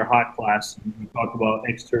FDIC in our hot class, we talk about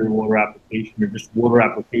exterior water application or just water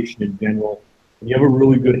application in general. And you have a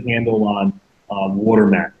really good handle on water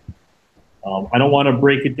mapping. I don't want to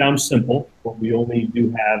break it down simple, but we only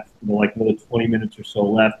do have like another 20 minutes or so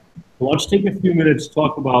left. So let's take a few minutes to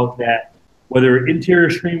talk about that, whether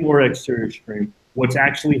interior stream or exterior stream, what's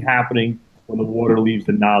actually happening when the water leaves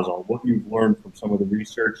the nozzle, what you've learned from some of the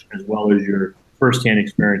research, as well as your firsthand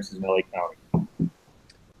experiences in LA County.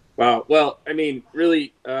 Wow. Well, I mean,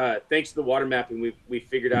 really, thanks to the water mapping, we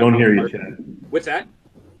figured out. Don't hear you, Chad. What's that?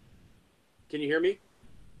 Can you hear me?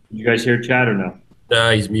 Did you guys hear Chad or no?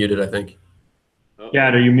 Nah, he's muted, I think.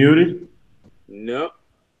 Chad, are you muted? No.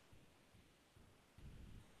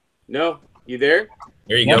 No. You there?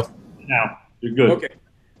 There you go. Now you're good. Okay.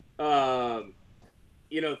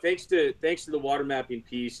 Thanks to the water mapping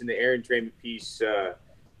piece and the air entrainment piece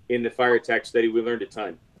in the fire attack study, we learned a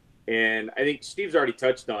ton. And I think Steve's already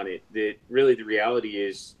touched on it, that really the reality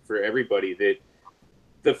is for everybody that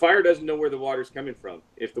the fire doesn't know where the water's coming from.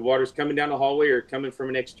 If the water's coming down the hallway or coming from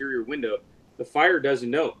an exterior window, the fire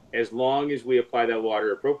doesn't know, as long as we apply that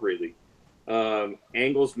water appropriately.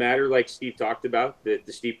 Angles matter, like Steve talked about, that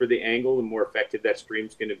the steeper the angle, the more effective that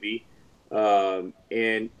stream's going to be.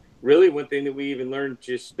 And really one thing that we even learned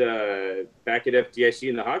just back at FDIC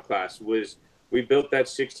in the hot class was we built that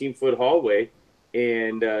 16-foot hallway,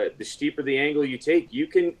 and the steeper the angle you take, you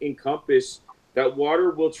can encompass that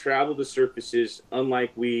water will travel the surfaces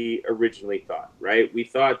unlike we originally thought, right? We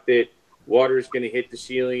thought that water is going to hit the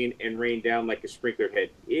ceiling and rain down like a sprinkler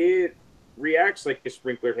head. It reacts like a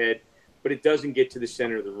sprinkler head, but it doesn't get to the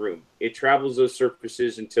center of the room. It travels those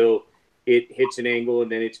surfaces until it hits an angle,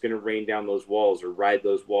 and then it's going to rain down those walls or ride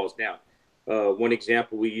those walls down. One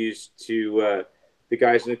example we use to the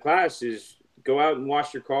guys in the class is go out and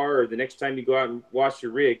wash your car, or the next time you go out and wash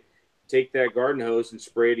your rig, take that garden hose and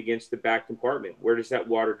spray it against the back compartment. Where does that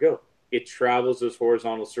water go? It travels those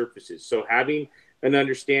horizontal surfaces. So having an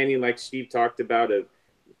understanding, like Steve talked about, of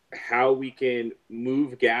how we can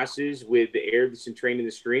move gases with the air that's entrained in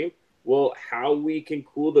the stream, well, how we can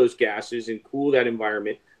cool those gases and cool that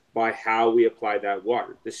environment by how we apply that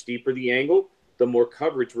water. The steeper the angle, the more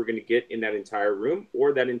coverage we're going to get in that entire room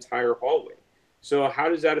or that entire hallway. So how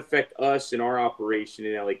does that affect us in our operation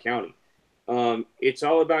in LA County? It's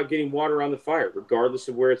all about getting water on the fire, regardless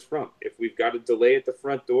of where it's from. If we've got a delay at the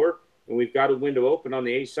front door and we've got a window open on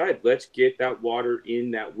the A side, let's get that water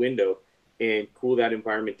in that window and cool that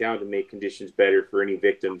environment down to make conditions better for any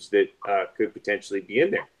victims that could potentially be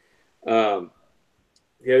in there.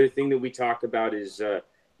 The other thing that we talk about is,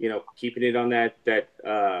 keeping it on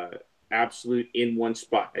that absolute in one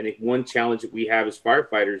spot. I think one challenge that we have as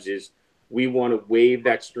firefighters is we want to wave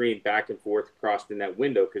that stream back and forth across in that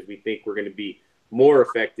window because we think we're going to be more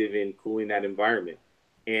effective in cooling that environment.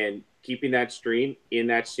 And keeping that stream in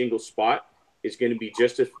that single spot is going to be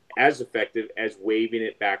just as effective as waving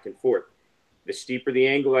it back and forth. The steeper the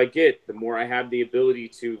angle I get, the more I have the ability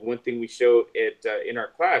to, one thing we show in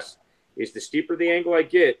our class is the steeper the angle I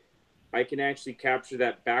get, I can actually capture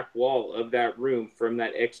that back wall of that room from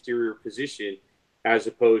that exterior position, as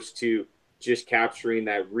opposed to just capturing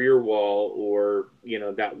that rear wall or,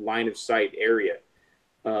 that line of sight area.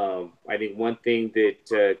 I think one thing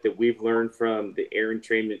that we've learned from the air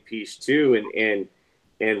entrainment piece too,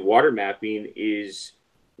 and water mapping is,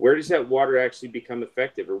 where does that water actually become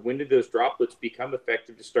effective, or when do those droplets become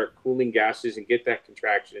effective to start cooling gases and get that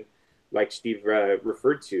contraction like Steve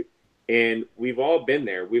referred to? And we've all been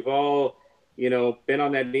there. We've all, been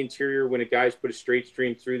on that interior when a guy's put a straight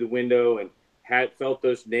stream through the window and had felt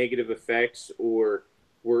those negative effects, or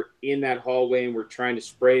we're in that hallway and we're trying to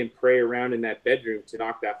spray and pray around in that bedroom to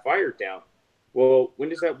knock that fire down. Well, when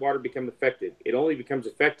does that water become effective? It only becomes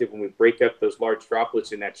effective when we break up those large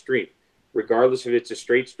droplets in that stream. Regardless if it's a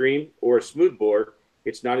straight stream or a smooth bore,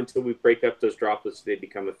 it's not until we break up those droplets that they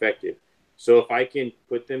become effective. So if I can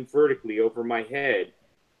put them vertically over my head,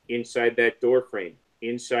 inside that door frame,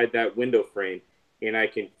 inside that window frame, and I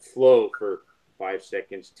can flow for 5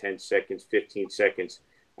 seconds, 10 seconds, 15 seconds,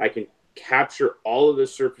 I can capture all of the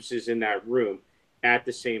surfaces in that room at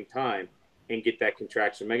the same time and get that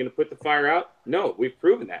contraction. Am I going to put the fire out? No, we've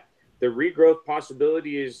proven that. The regrowth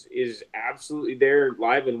possibility is absolutely there,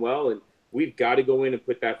 live and well, and we've got to go in and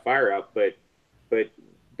put that fire out. But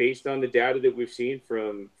based on the data that we've seen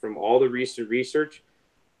from all the recent research,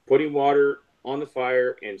 putting water on the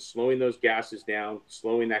fire and slowing those gases down,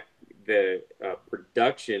 slowing the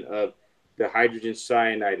production of the hydrogen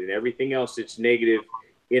cyanide and everything else that's negative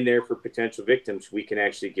in there for potential victims, we can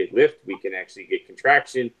actually get lift, we can actually get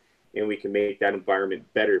contraction, and we can make that environment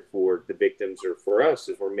better for the victims or for us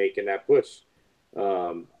as we're making that push.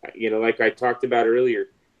 Like I talked about earlier,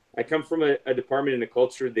 I come from a department and a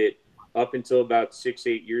culture that up until about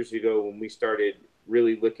 6-8 years ago, when we started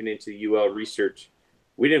really looking into UL research,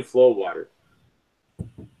 we didn't flow water.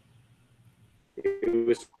 It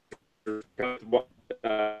was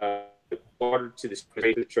water to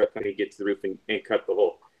the truck and get to the roof and cut the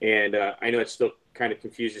hole. And I know it still kind of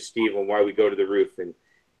confuses Steve on why we go to the roof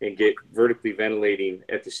and get vertically ventilating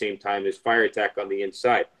at the same time as fire attack on the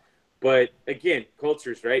inside. But again,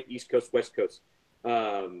 cultures, right? East Coast, West Coast.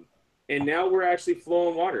 And now we're actually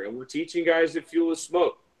flowing water, and we're teaching guys that fuel is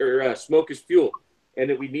smoke, or smoke is fuel, and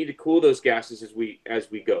that we need to cool those gases as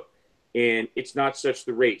we go. And it's not such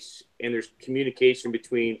the race. And there's communication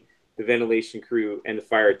between the ventilation crew and the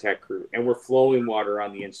fire attack crew, and we're flowing water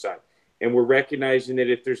on the inside. And we're recognizing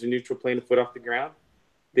that if there's a neutral plane a foot off the ground,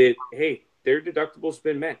 that, hey, their deductible's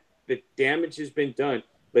been met. The damage has been done.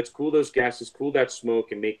 Let's cool those gases, cool that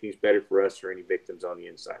smoke, and make things better for us or any victims on the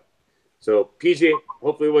inside. So, PJ,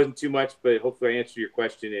 hopefully it wasn't too much, but hopefully I answered your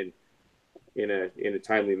question in a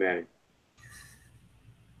timely manner.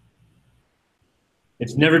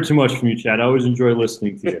 It's never too much from you, Chad. I always enjoy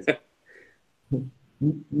listening to you.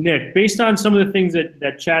 Nick, based on some of the things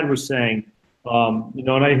that Chad was saying, and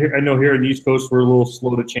I know here in the East Coast we're a little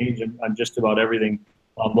slow to change on just about everything.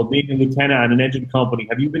 But being a lieutenant on an engine company,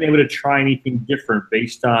 have you been able to try anything different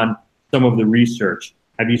based on some of the research?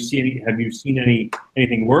 Have you seen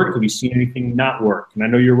anything work? Have you seen anything not work? And I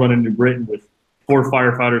know you're running New Britain with 4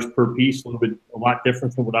 firefighters per piece, a lot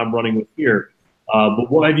different from what I'm running with here.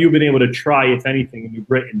 But what have you been able to try, if anything, in New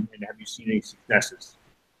Britain, and have you seen any successes?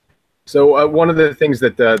 So one of the things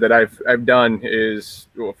that I've done is,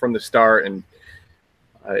 well, from the start, and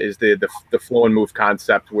is the flow and move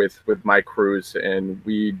concept with my crews, and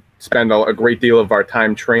we spend a great deal of our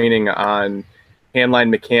time training on handline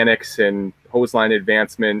mechanics and hose line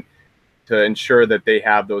advancement to ensure that they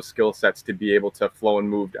have those skill sets to be able to flow and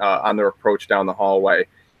move on their approach down the hallway.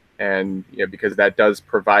 And because that does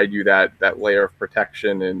provide you that layer of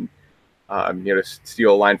protection, and to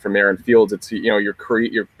steal a line from air and fields, it's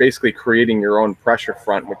you're basically creating your own pressure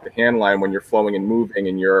front with the hand line when you're flowing and moving,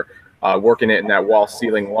 and you're working it in that wall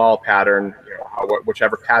ceiling wall pattern,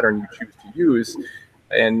 whichever pattern you choose to use,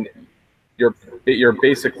 and you're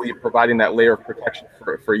basically providing that layer of protection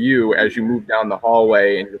for you as you move down the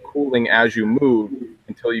hallway, and you're cooling as you move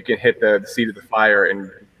until you can hit the seat of the fire and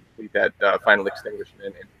complete that final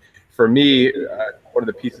extinguishment. And for me, one of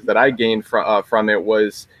the pieces that I gained from it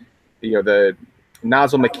was the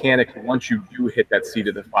nozzle mechanics once you do hit that seat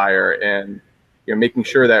of the fire, and making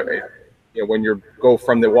sure that when you go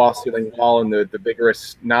from the wall ceiling wall and the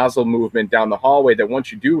vigorous nozzle movement down the hallway, that once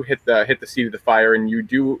you do hit the seat of the fire and you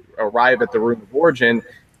do arrive at the room of origin,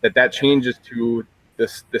 that changes to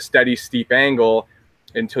the steady steep angle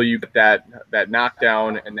until you get that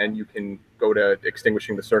knockdown, and then you can go to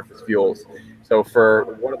extinguishing the surface fuels. So for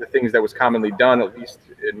one of the things that was commonly done, at least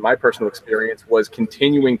in my personal experience, was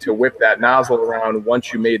continuing to whip that nozzle around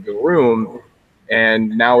once you made the room.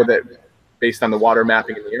 And now that, based on the water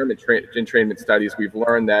mapping and the airman entrainment studies, we've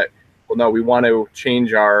learned that, well, no, we want to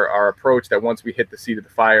change our approach, that once we hit the seat of the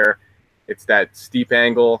fire, it's that steep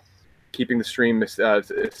angle, keeping the stream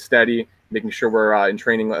steady, making sure we're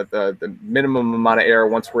entraining the minimum amount of air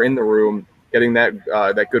once we're in the room, getting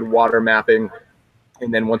that good water mapping,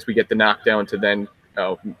 and then once we get the knockdown, to then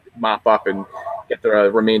mop up and get the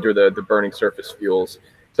remainder of the burning surface fuels.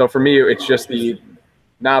 So for me, it's just the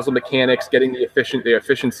nozzle mechanics, getting the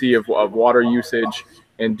efficiency of water usage,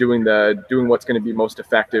 and doing what's going to be most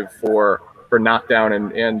effective for knockdown,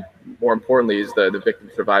 and more importantly is the victim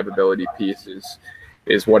survivability piece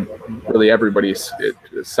is what really everybody's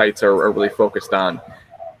sites are really focused on.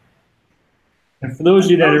 And for those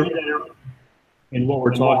of you that are in what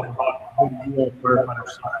we're talking about, UL-FSRI,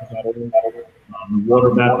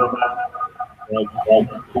 water map. I don't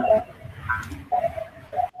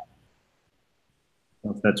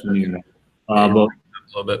know if that's me or not. But a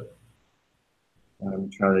little bit. Let me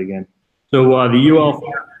try that again. So the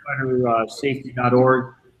UL-FSRI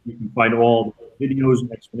safety.org, you can find all the videos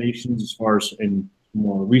and explanations as far as in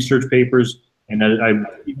research papers. And I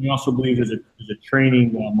also believe there's a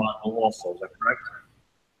training module also. Is that correct?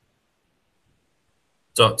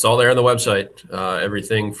 So it's all there on the website.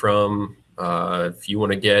 Everything from if you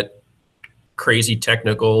want to get crazy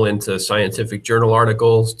technical into scientific journal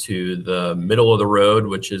articles, to the middle of the road,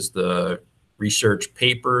 which is the research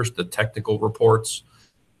papers, the technical reports,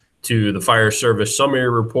 to the fire service summary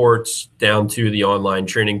reports, down to the online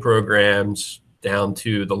training programs, down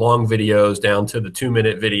to the long videos, down to the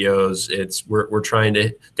 2-minute videos. We're trying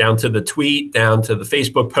to, down to the tweet, down to the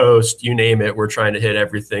Facebook post, you name it. We're trying to hit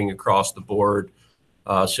everything across the board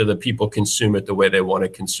so that people consume it the way they want to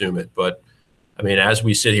consume it. But I mean, as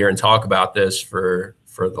we sit here and talk about this for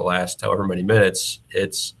the last however many minutes,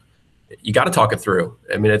 you got to talk it through.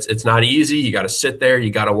 I mean, it's not easy. You got to sit there. You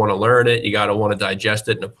got to want to learn it. You got to want to digest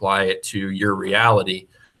it and apply it to your reality.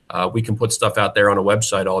 We can put stuff out there on a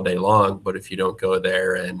website all day long, but if you don't go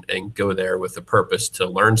there and go there with the purpose to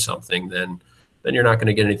learn something, then you're not going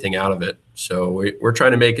to get anything out of it. So we're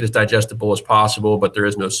trying to make it as digestible as possible, but there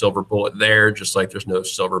is no silver bullet there, just like there's no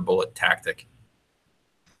silver bullet tactic.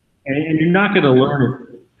 And you're not going to learn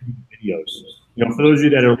it in videos. For those of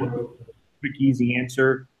you that are looking for a quick, easy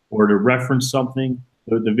answer or to reference something,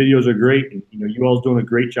 the videos are great. And, UL's doing a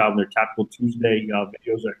great job in their Tactical Tuesday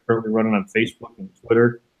videos that are currently running on Facebook and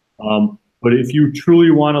Twitter. But if you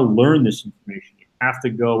truly want to learn this information, you have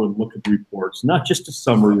to go and look at the reports, not just a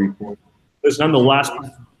summary report. Listen, I'm the last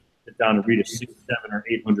person to sit down and read a 600, 700, or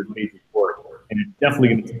 800-page report, and it's definitely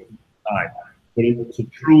going to take time. But to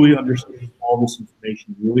truly understand all this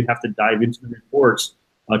information, you really have to dive into the reports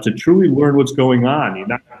to truly learn what's going on. You're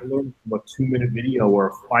not going to learn from a 2-minute video or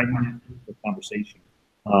a 5-minute conversation.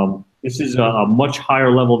 This is a much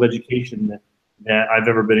higher level of education that I've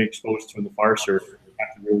ever been exposed to in the fire service. You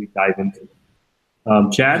have to really dive into it.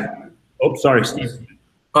 Chad? Oh, sorry, Steve.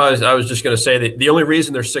 I was just going to say that the only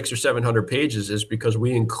reason there's 600 or 700 pages is because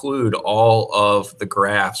we include all of the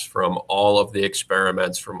graphs from all of the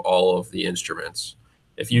experiments from all of the instruments.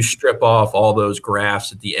 If you strip off all those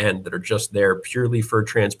graphs at the end that are just there purely for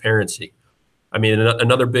transparency, I mean,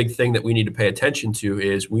 another big thing that we need to pay attention to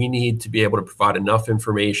is we need to be able to provide enough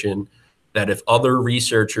information that if other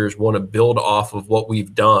researchers want to build off of what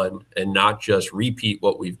we've done and not just repeat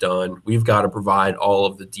what we've done, we've got to provide all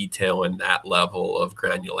of the detail in that level of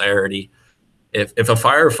granularity. If a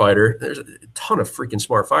firefighter, there's a ton of freaking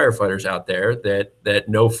smart firefighters out there that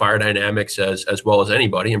know fire dynamics as well as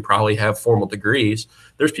anybody and probably have formal degrees.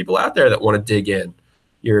 There's people out there that want to dig in.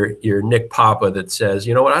 Your Nick Papa that says,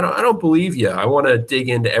 you know what, I don't believe you. I want to dig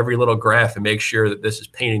into every little graph and make sure that this is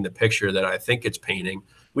painting the picture that I think it's painting.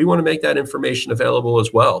 We want to make that information available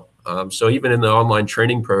as well. So even in the online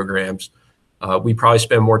training programs, we probably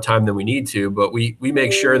spend more time than we need to, but we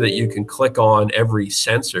make sure that you can click on every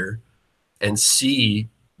sensor and see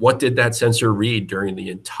what did that sensor read during the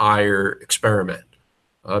entire experiment,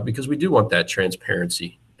 because we do want that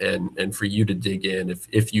transparency and for you to dig in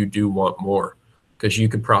if you do want more. Because you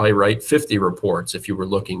could probably write 50 reports if you were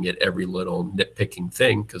looking at every little nitpicking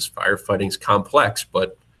thing, because firefighting is complex,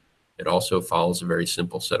 but it also follows a very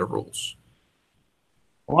simple set of rules.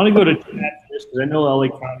 I want to go to Chad first because I know LA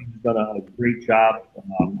County has done a great job.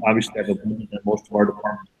 Obviously, they have a budget that most of our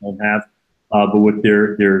departments don't have, but with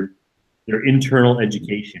their internal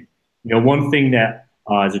education. You know, one thing that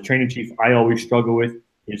as a training chief I always struggle with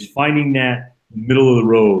is finding that middle of the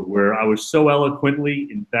road where I was so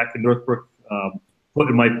eloquently back in Northbrook put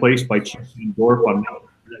in my place by Chief Dorf on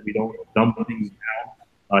that we don't dump things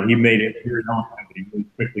down. He made it very eloquent, but he really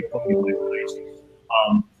quickly put me in my place.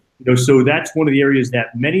 You know, so that's one of the areas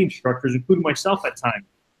that many instructors, including myself at times,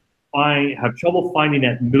 I have trouble finding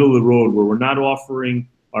that middle of the road where we're not offering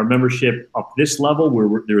our membership up this level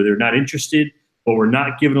where they're not interested, but we're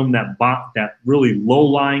not giving them that really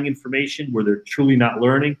low-lying information where they're truly not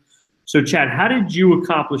learning. So, Chad, how did you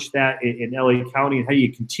accomplish that in LA County, and how do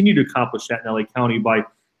you continue to accomplish that in LA County by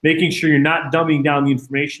making sure you're not dumbing down the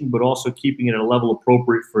information, but also keeping it at a level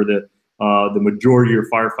appropriate for the majority of your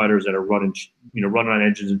firefighters that are running on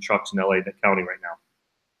engines and trucks in LA County right now?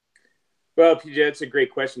 Well, PJ, that's a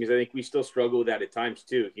great question because I think we still struggle with that at times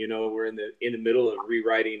too. You know, we're in the middle of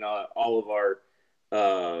rewriting all of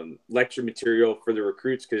our lecture material for the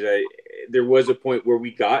recruits because there was a point where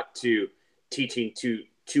we got to teaching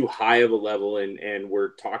too high of a level and we're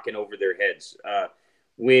talking over their heads.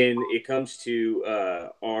 When it comes to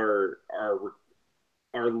our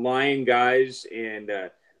line guys and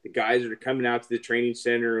the guys that are coming out to the training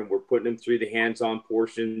center and we're putting them through the hands-on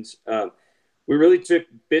portions, we really took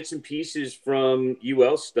bits and pieces from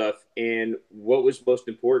UL stuff and what was most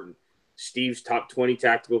important, Steve's top 20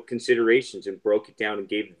 tactical considerations, and broke it down and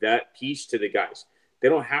gave that piece to the guys. They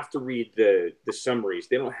don't have to read the summaries.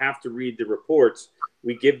 They don't have to read the reports.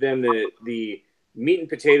 We give them the meat and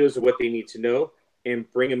potatoes of what they need to know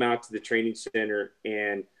and bring them out to the training center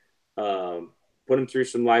and put them through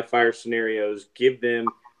some live fire scenarios, give them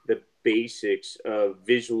the basics of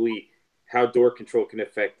visually how door control can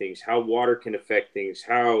affect things, how water can affect things,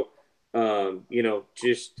 how, a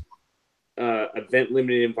vent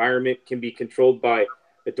limited environment can be controlled by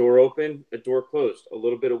a door open, a door closed, a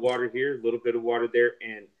little bit of water here, a little bit of water there,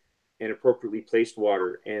 and appropriately placed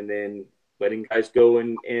water. And then letting guys go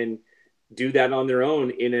and do that on their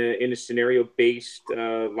own in a scenario-based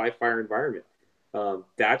live fire environment.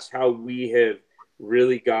 That's how we have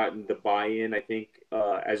really gotten the buy-in, I think,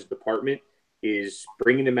 as a department, is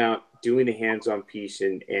bringing them out, doing the hands-on piece,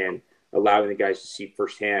 and allowing the guys to see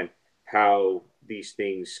firsthand how these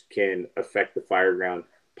things can affect the fire ground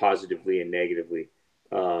positively and negatively,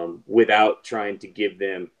 without trying to give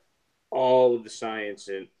them all of the science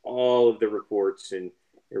and all of the reports, and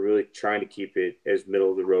really trying to keep it as middle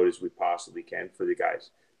of the road as we possibly can for the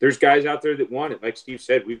guys. There's guys out there that want it. Like Steve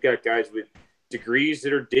said, we've got guys with degrees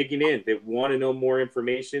that are digging in, that want to know more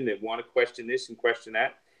information, that want to question this and question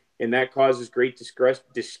that. And that causes great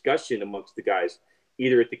discussion amongst the guys,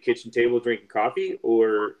 either at the kitchen table drinking coffee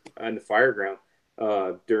or on the fire ground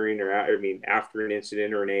during or after an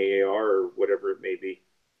incident or an AAR or whatever it may be.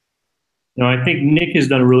 You know, I think Nick has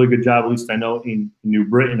done a really good job, at least I know in New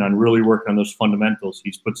Britain, on really working on those fundamentals.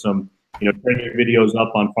 He's put some, training videos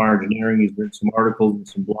up on fire engineering. He's written some articles and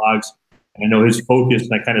some blogs. And I know his focus,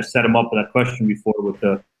 and I kind of set him up with that question before with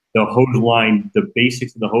the hose line, the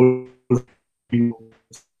basics of the hose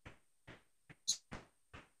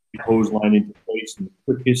line into place in the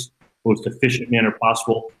quickest, most efficient manner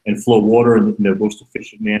possible, and flow water in the most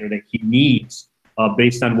efficient manner that he needs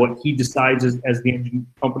based on what he decides as the engine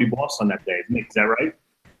company boss on that day. Nick, is that right?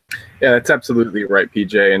 Yeah, that's absolutely right,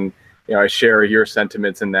 PJ. And I share your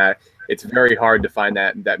sentiments in that it's very hard to find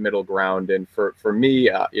that middle ground. And for me,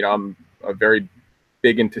 I'm a very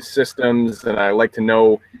big into systems, and I like to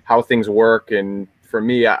know how things work. And for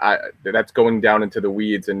me, that's going down into the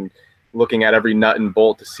weeds and looking at every nut and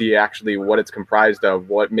bolt to see actually what it's comprised of,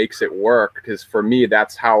 what makes it work. Because for me,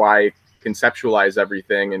 that's how I conceptualize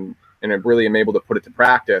everything, and I really am able to put it to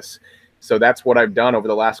practice. So that's what I've done over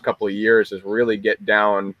the last couple of years, is really get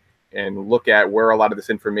down and look at where a lot of this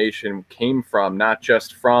information came from, not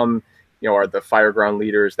just from the fireground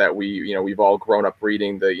leaders that we've all grown up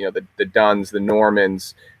reading, the Dunns, the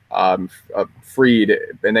Normans, Freed,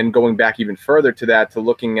 and then going back even further to that, to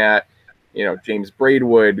looking at James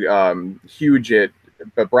Braidwood, Huget,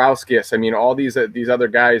 Babrowskis. I mean, all these other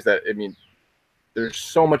guys that, I mean, there's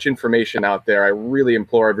so much information out there. I really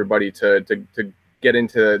implore everybody to get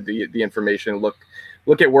into the information,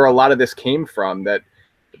 look at where a lot of this came from, that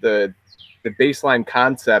the baseline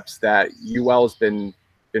concepts that UL has been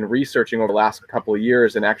researching over the last couple of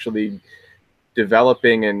years and actually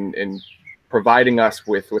developing and providing us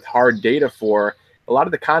with hard data for. A lot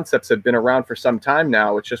of the concepts have been around for some time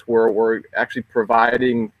now. It's just we're actually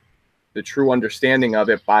providing the true understanding of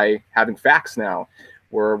it by having facts now,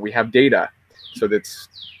 where we have data. So that's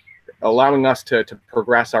allowing us to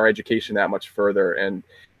progress our education that much further. And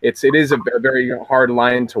it is a very hard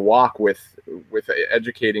line to walk with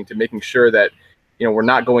educating, to making sure that we're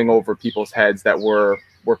not going over people's heads, that we're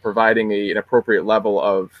providing an appropriate level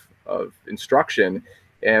of instruction.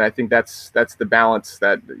 And I think that's the balance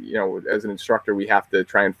that as an instructor we have to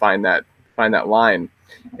try and find that line.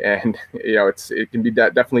 And it can be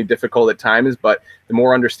definitely difficult at times, but the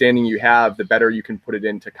more understanding you have, the better you can put it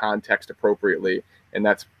into context appropriately. And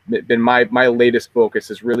that's been my latest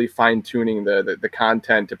focus, is really fine-tuning the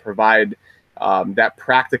content to provide that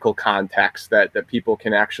practical context that people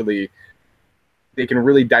can actually, they can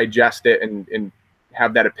really digest it and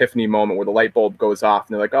have that epiphany moment where the light bulb goes off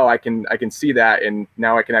and they're like, oh, I can see that, and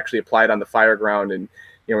now I can actually apply it on the fire ground and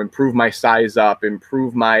improve my size up,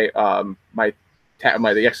 improve my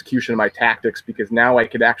the execution of my tactics, because now I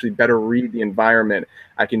could actually better read the environment.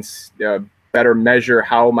 I can better measure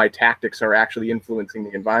how my tactics are actually influencing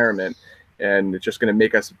the environment, and it's just going to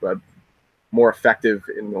make us more effective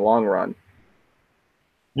in the long run.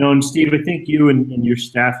 And Steve, I think you and your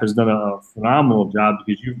staff has done a phenomenal job,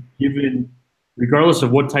 because you've given, regardless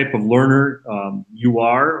of what type of learner you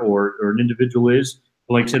are or an individual is,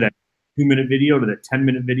 like I said, that 2-minute video to that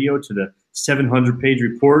 10-minute video to the 700-page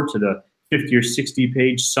report to the 50 or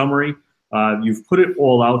 60-page summary, you've put it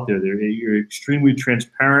all out there. You're extremely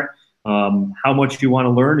transparent. How much you want to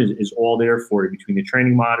learn is all there for you, between the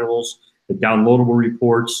training modules, the downloadable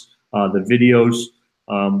reports, the videos.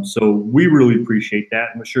 So we really appreciate that.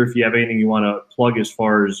 I'm not sure if you have anything you want to plug as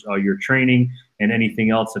far as your training and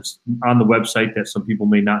anything else that's on the website that some people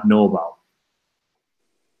may not know about.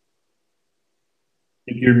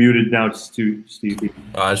 I think you're muted now, too, Steve.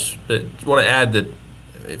 I just want to add that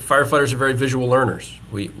firefighters are very visual learners.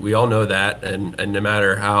 We all know that, and no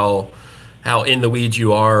matter how in the weeds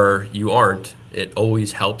you are or you aren't, it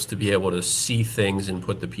always helps to be able to see things and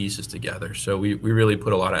put the pieces together. So we really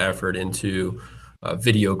put a lot of effort into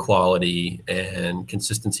video quality and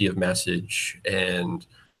consistency of message, and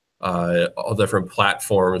all different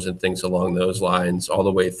platforms and things along those lines, all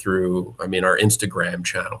the way through, I mean, our Instagram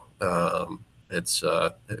channel. If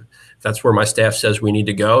that's where my staff says we need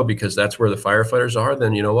to go, because that's where the firefighters are,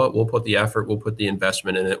 then you know what, we'll put the effort, we'll put the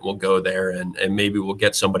investment in it, we'll go there, and maybe we'll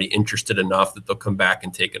get somebody interested enough that they'll come back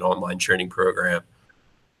and take an online training program.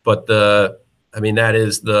 But I mean, that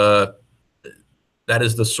is the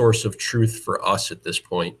source of truth for us at this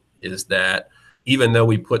point, is that even though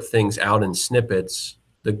we put things out in snippets,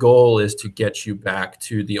 the goal is to get you back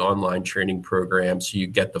to the online training program so you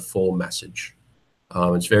get the full message.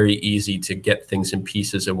 It's very easy to get things in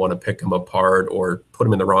pieces and want to pick them apart or put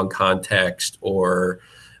them in the wrong context, or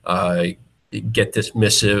get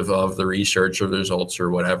dismissive of the research or the results or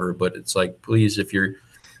whatever. But it's like, please, if you're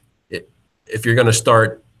going to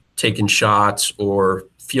start taking shots or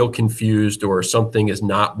feel confused, or something is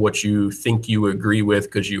not what you think you agree with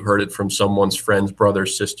because you heard it from someone's friends,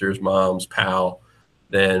 brothers, sisters, moms, pal,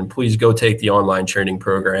 then please go take the online training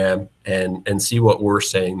program and see what we're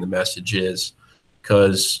saying the message is.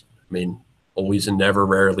 Because, I mean, always and never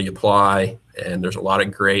rarely apply, and there's a lot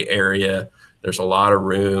of gray area. There's a lot of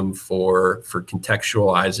room for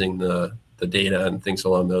contextualizing the data and things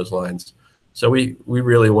along those lines. So we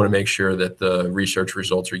really want to make sure that the research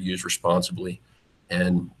results are used responsibly.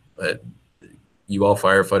 And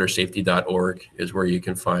ULFirefighterSafety.org is where you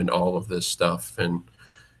can find all of this stuff. And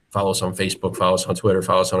follow us on Facebook, follow us on Twitter,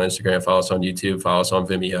 follow us on Instagram, follow us on YouTube, follow us on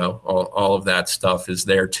Vimeo. All of that stuff is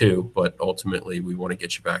there too. But ultimately, we want to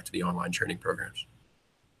get you back to the online training programs.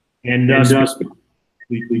 And you're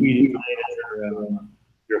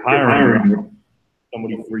hiring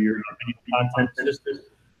somebody for your content assistant.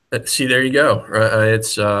 See, there you go.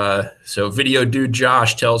 It's so video dude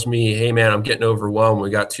Josh tells me, hey man, I'm getting overwhelmed. We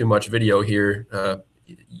got too much video here.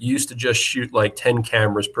 You used to just shoot like 10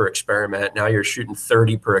 cameras per experiment. Now you're shooting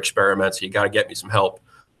 30 per experiment. So you got to get me some help.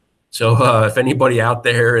 So if anybody out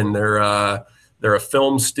there and they're a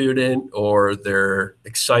film student or they're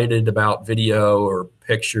excited about video or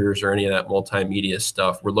pictures or any of that multimedia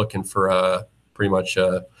stuff, we're looking for pretty much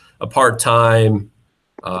a part-time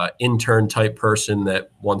intern type person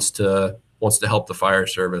that wants to help the fire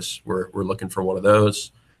service. We're looking for one of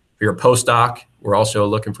those. If you're a postdoc, we're also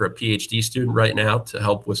looking for a PhD student right now to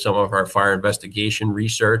help with some of our fire investigation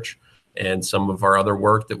research and some of our other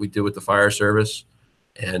work that we do with the fire service.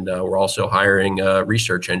 And we're also hiring a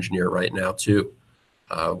research engineer right now too.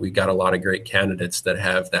 We've got a lot of great candidates that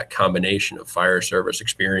have that combination of fire service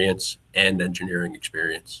experience and engineering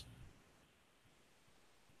experience.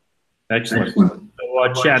 Excellent. So,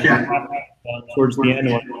 Chad, towards the end,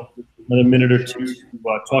 another minute or two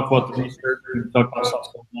to talk about the research, talk about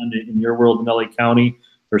what's going on in your world in LA County,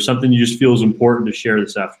 or something you just feel is important to share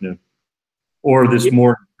this afternoon or this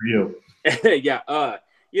morning for you. Yeah. I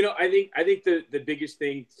think the biggest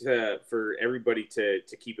thing for everybody to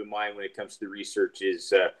keep in mind when it comes to the research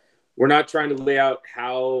is we're not trying to lay out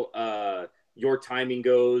how your timing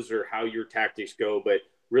goes or how your tactics go, but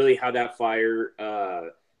really how that fire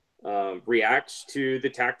reacts to the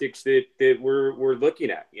tactics that we're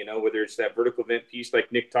looking at, whether it's that vertical vent piece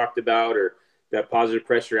like Nick talked about, or that positive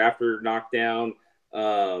pressure after knockdown,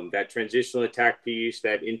 that transitional attack piece,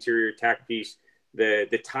 that interior attack piece,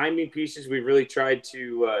 the timing pieces we've really tried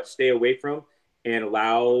to stay away from and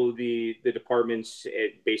allow the departments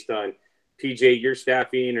based on PJ, your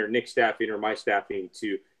staffing, or Nick's staffing, or my staffing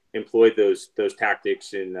to employ those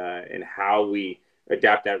tactics and how we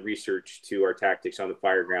adapt that research to our tactics on the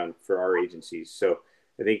fire ground for our agencies. So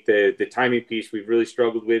I think the timing piece we've really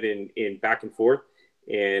struggled with in back and forth.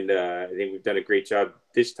 And I think we've done a great job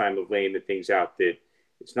this time of laying the things out that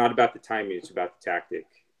it's not about the timing, it's about the tactic.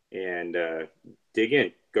 And dig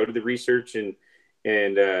in, go to the research and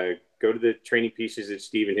go to the training pieces that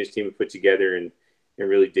Steve and his team have put together and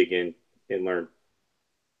really dig in and learn.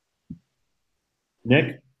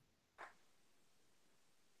 Nick?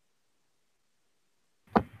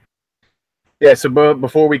 Yeah, so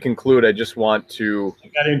before we conclude, I just want to... I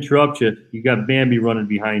got to interrupt you. You got Bambi running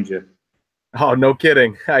behind you. Oh, no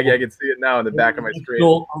kidding. I can see it now in the back of my screen.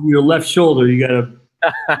 On your left shoulder, you got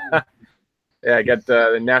to... Yeah, I got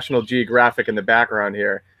the National Geographic in the background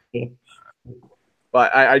here.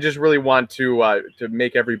 But I just really want to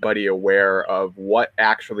make everybody aware of what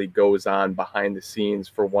actually goes on behind the scenes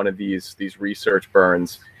for one of these research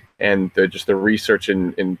burns and just the research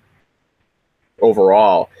in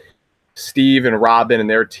overall. Steve and Robin and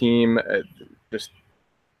their team just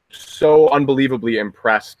so unbelievably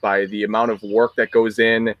impressed by the amount of work that goes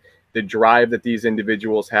in, the drive that these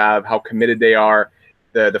individuals have, how committed they are.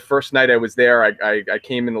 The first night I was there, I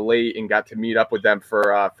came in late and got to meet up with them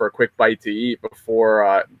for a quick bite to eat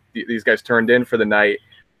before these guys turned in for the night.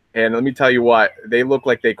 And let me tell you what, they look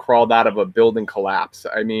like they crawled out of a building collapse.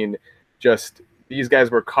 I mean, just these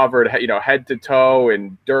guys were covered, head to toe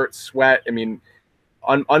in dirt, sweat. I mean,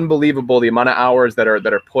 unbelievable the amount of hours that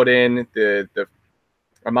are put in, the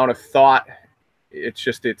amount of thought.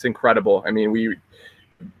 It's incredible. I mean, we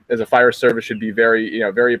as a fire service should be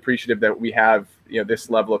very appreciative that we have this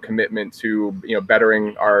level of commitment to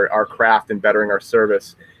bettering our craft and bettering our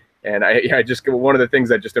service. And I just, one of the things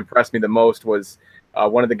that just impressed me the most was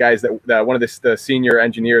one of the guys that one of the senior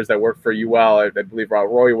engineers that worked for UL, I believe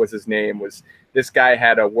Roy was his name, was this guy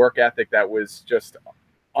had a work ethic that was just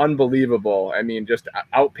unbelievable. I mean, just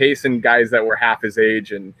outpacing guys that were half his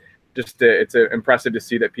age, and just it's impressive to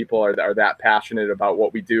see that people are that passionate about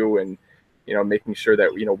what we do, and making sure that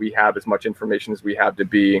we have as much information as we have to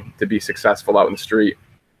be successful out in the street.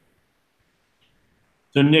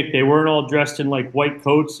 So Nick, they weren't all dressed in like white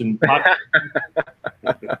coats and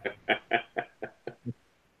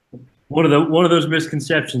one of those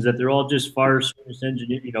misconceptions that they're all just fire service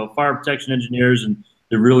engineer, fire protection engineers, and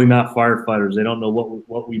they're really not firefighters. They don't know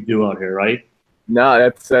what we do out here, right? No,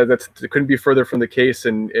 that's it couldn't be further from the case.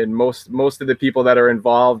 And most of the people that are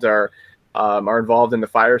involved are involved in the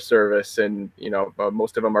fire service, and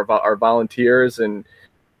most of them are volunteers, and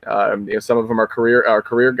some of them are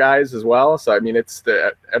career guys as well. So I mean, it's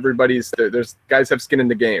there's guys have skin in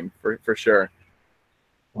the game for sure.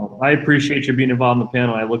 Well, I appreciate you being involved in the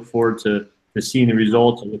panel. I look forward to seeing the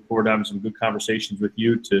results. I look forward to having some good conversations with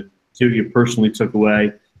you to see what you personally took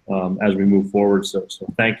away as we move forward. So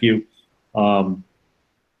thank you.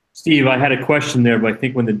 Steve, I had a question there, but I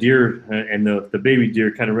think when the deer and the baby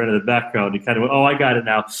deer kind of ran in the background, you kind of went, oh, I got it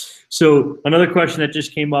now. So another question that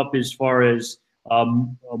just came up as far as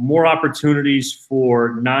more opportunities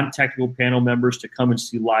for non-technical panel members to come and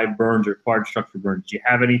see live burns or acquired structure burns. Do you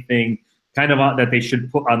have anything kind of that they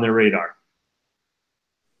should put on their radar?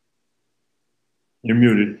 You're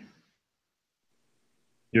muted.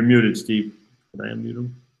 You're muted, Steve. Can I unmute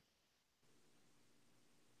him?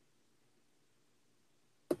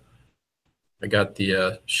 I got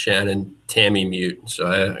the Shannon Tammy mute, so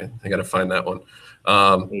I got to find that one.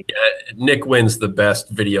 Yeah, Nick wins the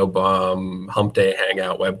best video bomb Humpday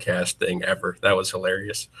Hangout webcast thing ever. That was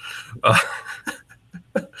hilarious.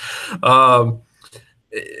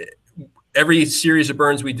 Every series of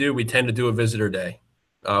burns we do, we tend to do a visitor day.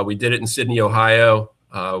 We did it in Sydney, Ohio.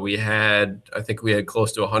 I think we had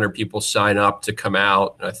close to 100 people sign up to come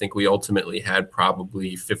out. I think we ultimately had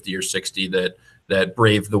probably 50 or 60 that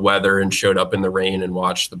braved the weather and showed up in the rain and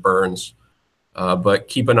watched the burns. But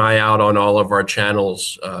keep an eye out on all of our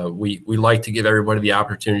channels. We like to give everybody the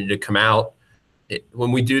opportunity to come out.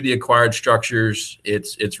 When we do the acquired structures,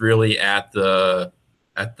 it's really at the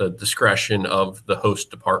discretion of the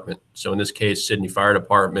host department. So in this case, Sydney Fire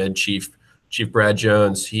Department Chief Brad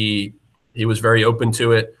Jones, he was very open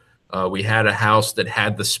to it. We had a house that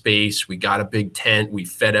had the space. We got a big tent. We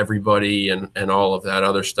fed everybody and all of that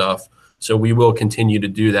other stuff. So we will continue to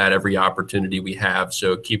do that every opportunity we have.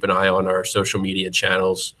 So keep an eye on our social media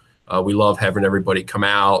channels. We love having everybody come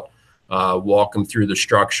out, walk them through the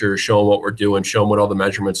structure, show them what we're doing, show them what all the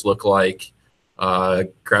measurements look like,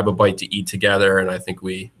 grab a bite to eat together. And I think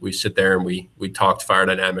we sit there and we talked fire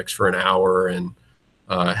dynamics for an hour and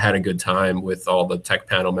had a good time with all the tech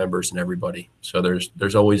panel members and everybody. So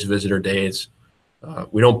there's always visitor days.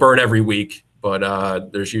 We don't burn every week,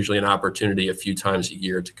 but there's usually an opportunity a few times a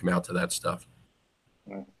year to come out to that stuff.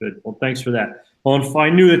 All right, good. Well, thanks for that. Well, if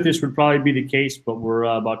I knew that this would probably be the case, but we're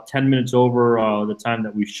about 10 minutes over the time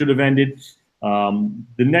that we should have ended. The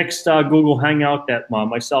next Google Hangout that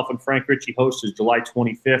myself and Frank Ritchie host is July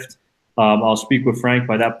 25th. I'll speak with Frank.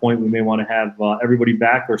 By that point, we may want to have everybody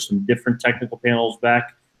back or some different technical panels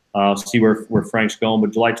back. See where Frank's going.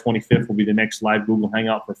 But July 25th will be the next live Google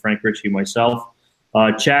Hangout for Frank Ritchie and myself.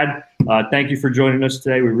 Chad, thank you for joining us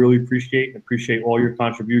today. We really appreciate all your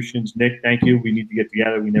contributions. Nick, thank you. We need to get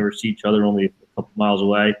together. We never see each other, only a couple miles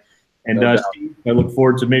away. And Steve, I look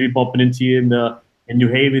forward to maybe bumping into you in New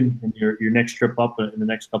Haven in your next trip up in the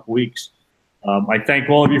next couple weeks. I thank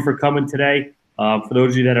all of you for coming today. For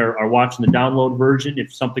those of you that are watching the download version,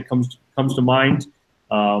 if something comes to mind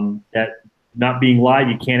that not being live,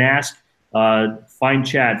 you can't ask. Find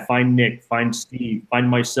Chad, find Nick, find Steve, find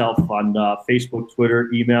myself on Facebook,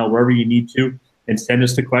 Twitter, email, wherever you need to, and send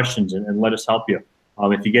us the questions and let us help you.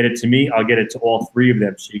 If you get it to me, I'll get it to all three of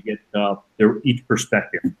them, so you get their each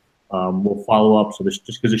perspective. We'll follow up. So just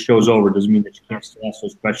because the show's over doesn't mean that you can't still ask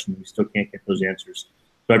those questions. We still can't get those answers.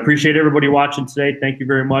 So I appreciate everybody watching today. Thank you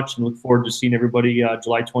very much, and look forward to seeing everybody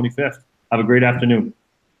July 25th. Have a great afternoon.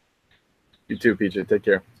 You too, PJ. Take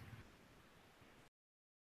care.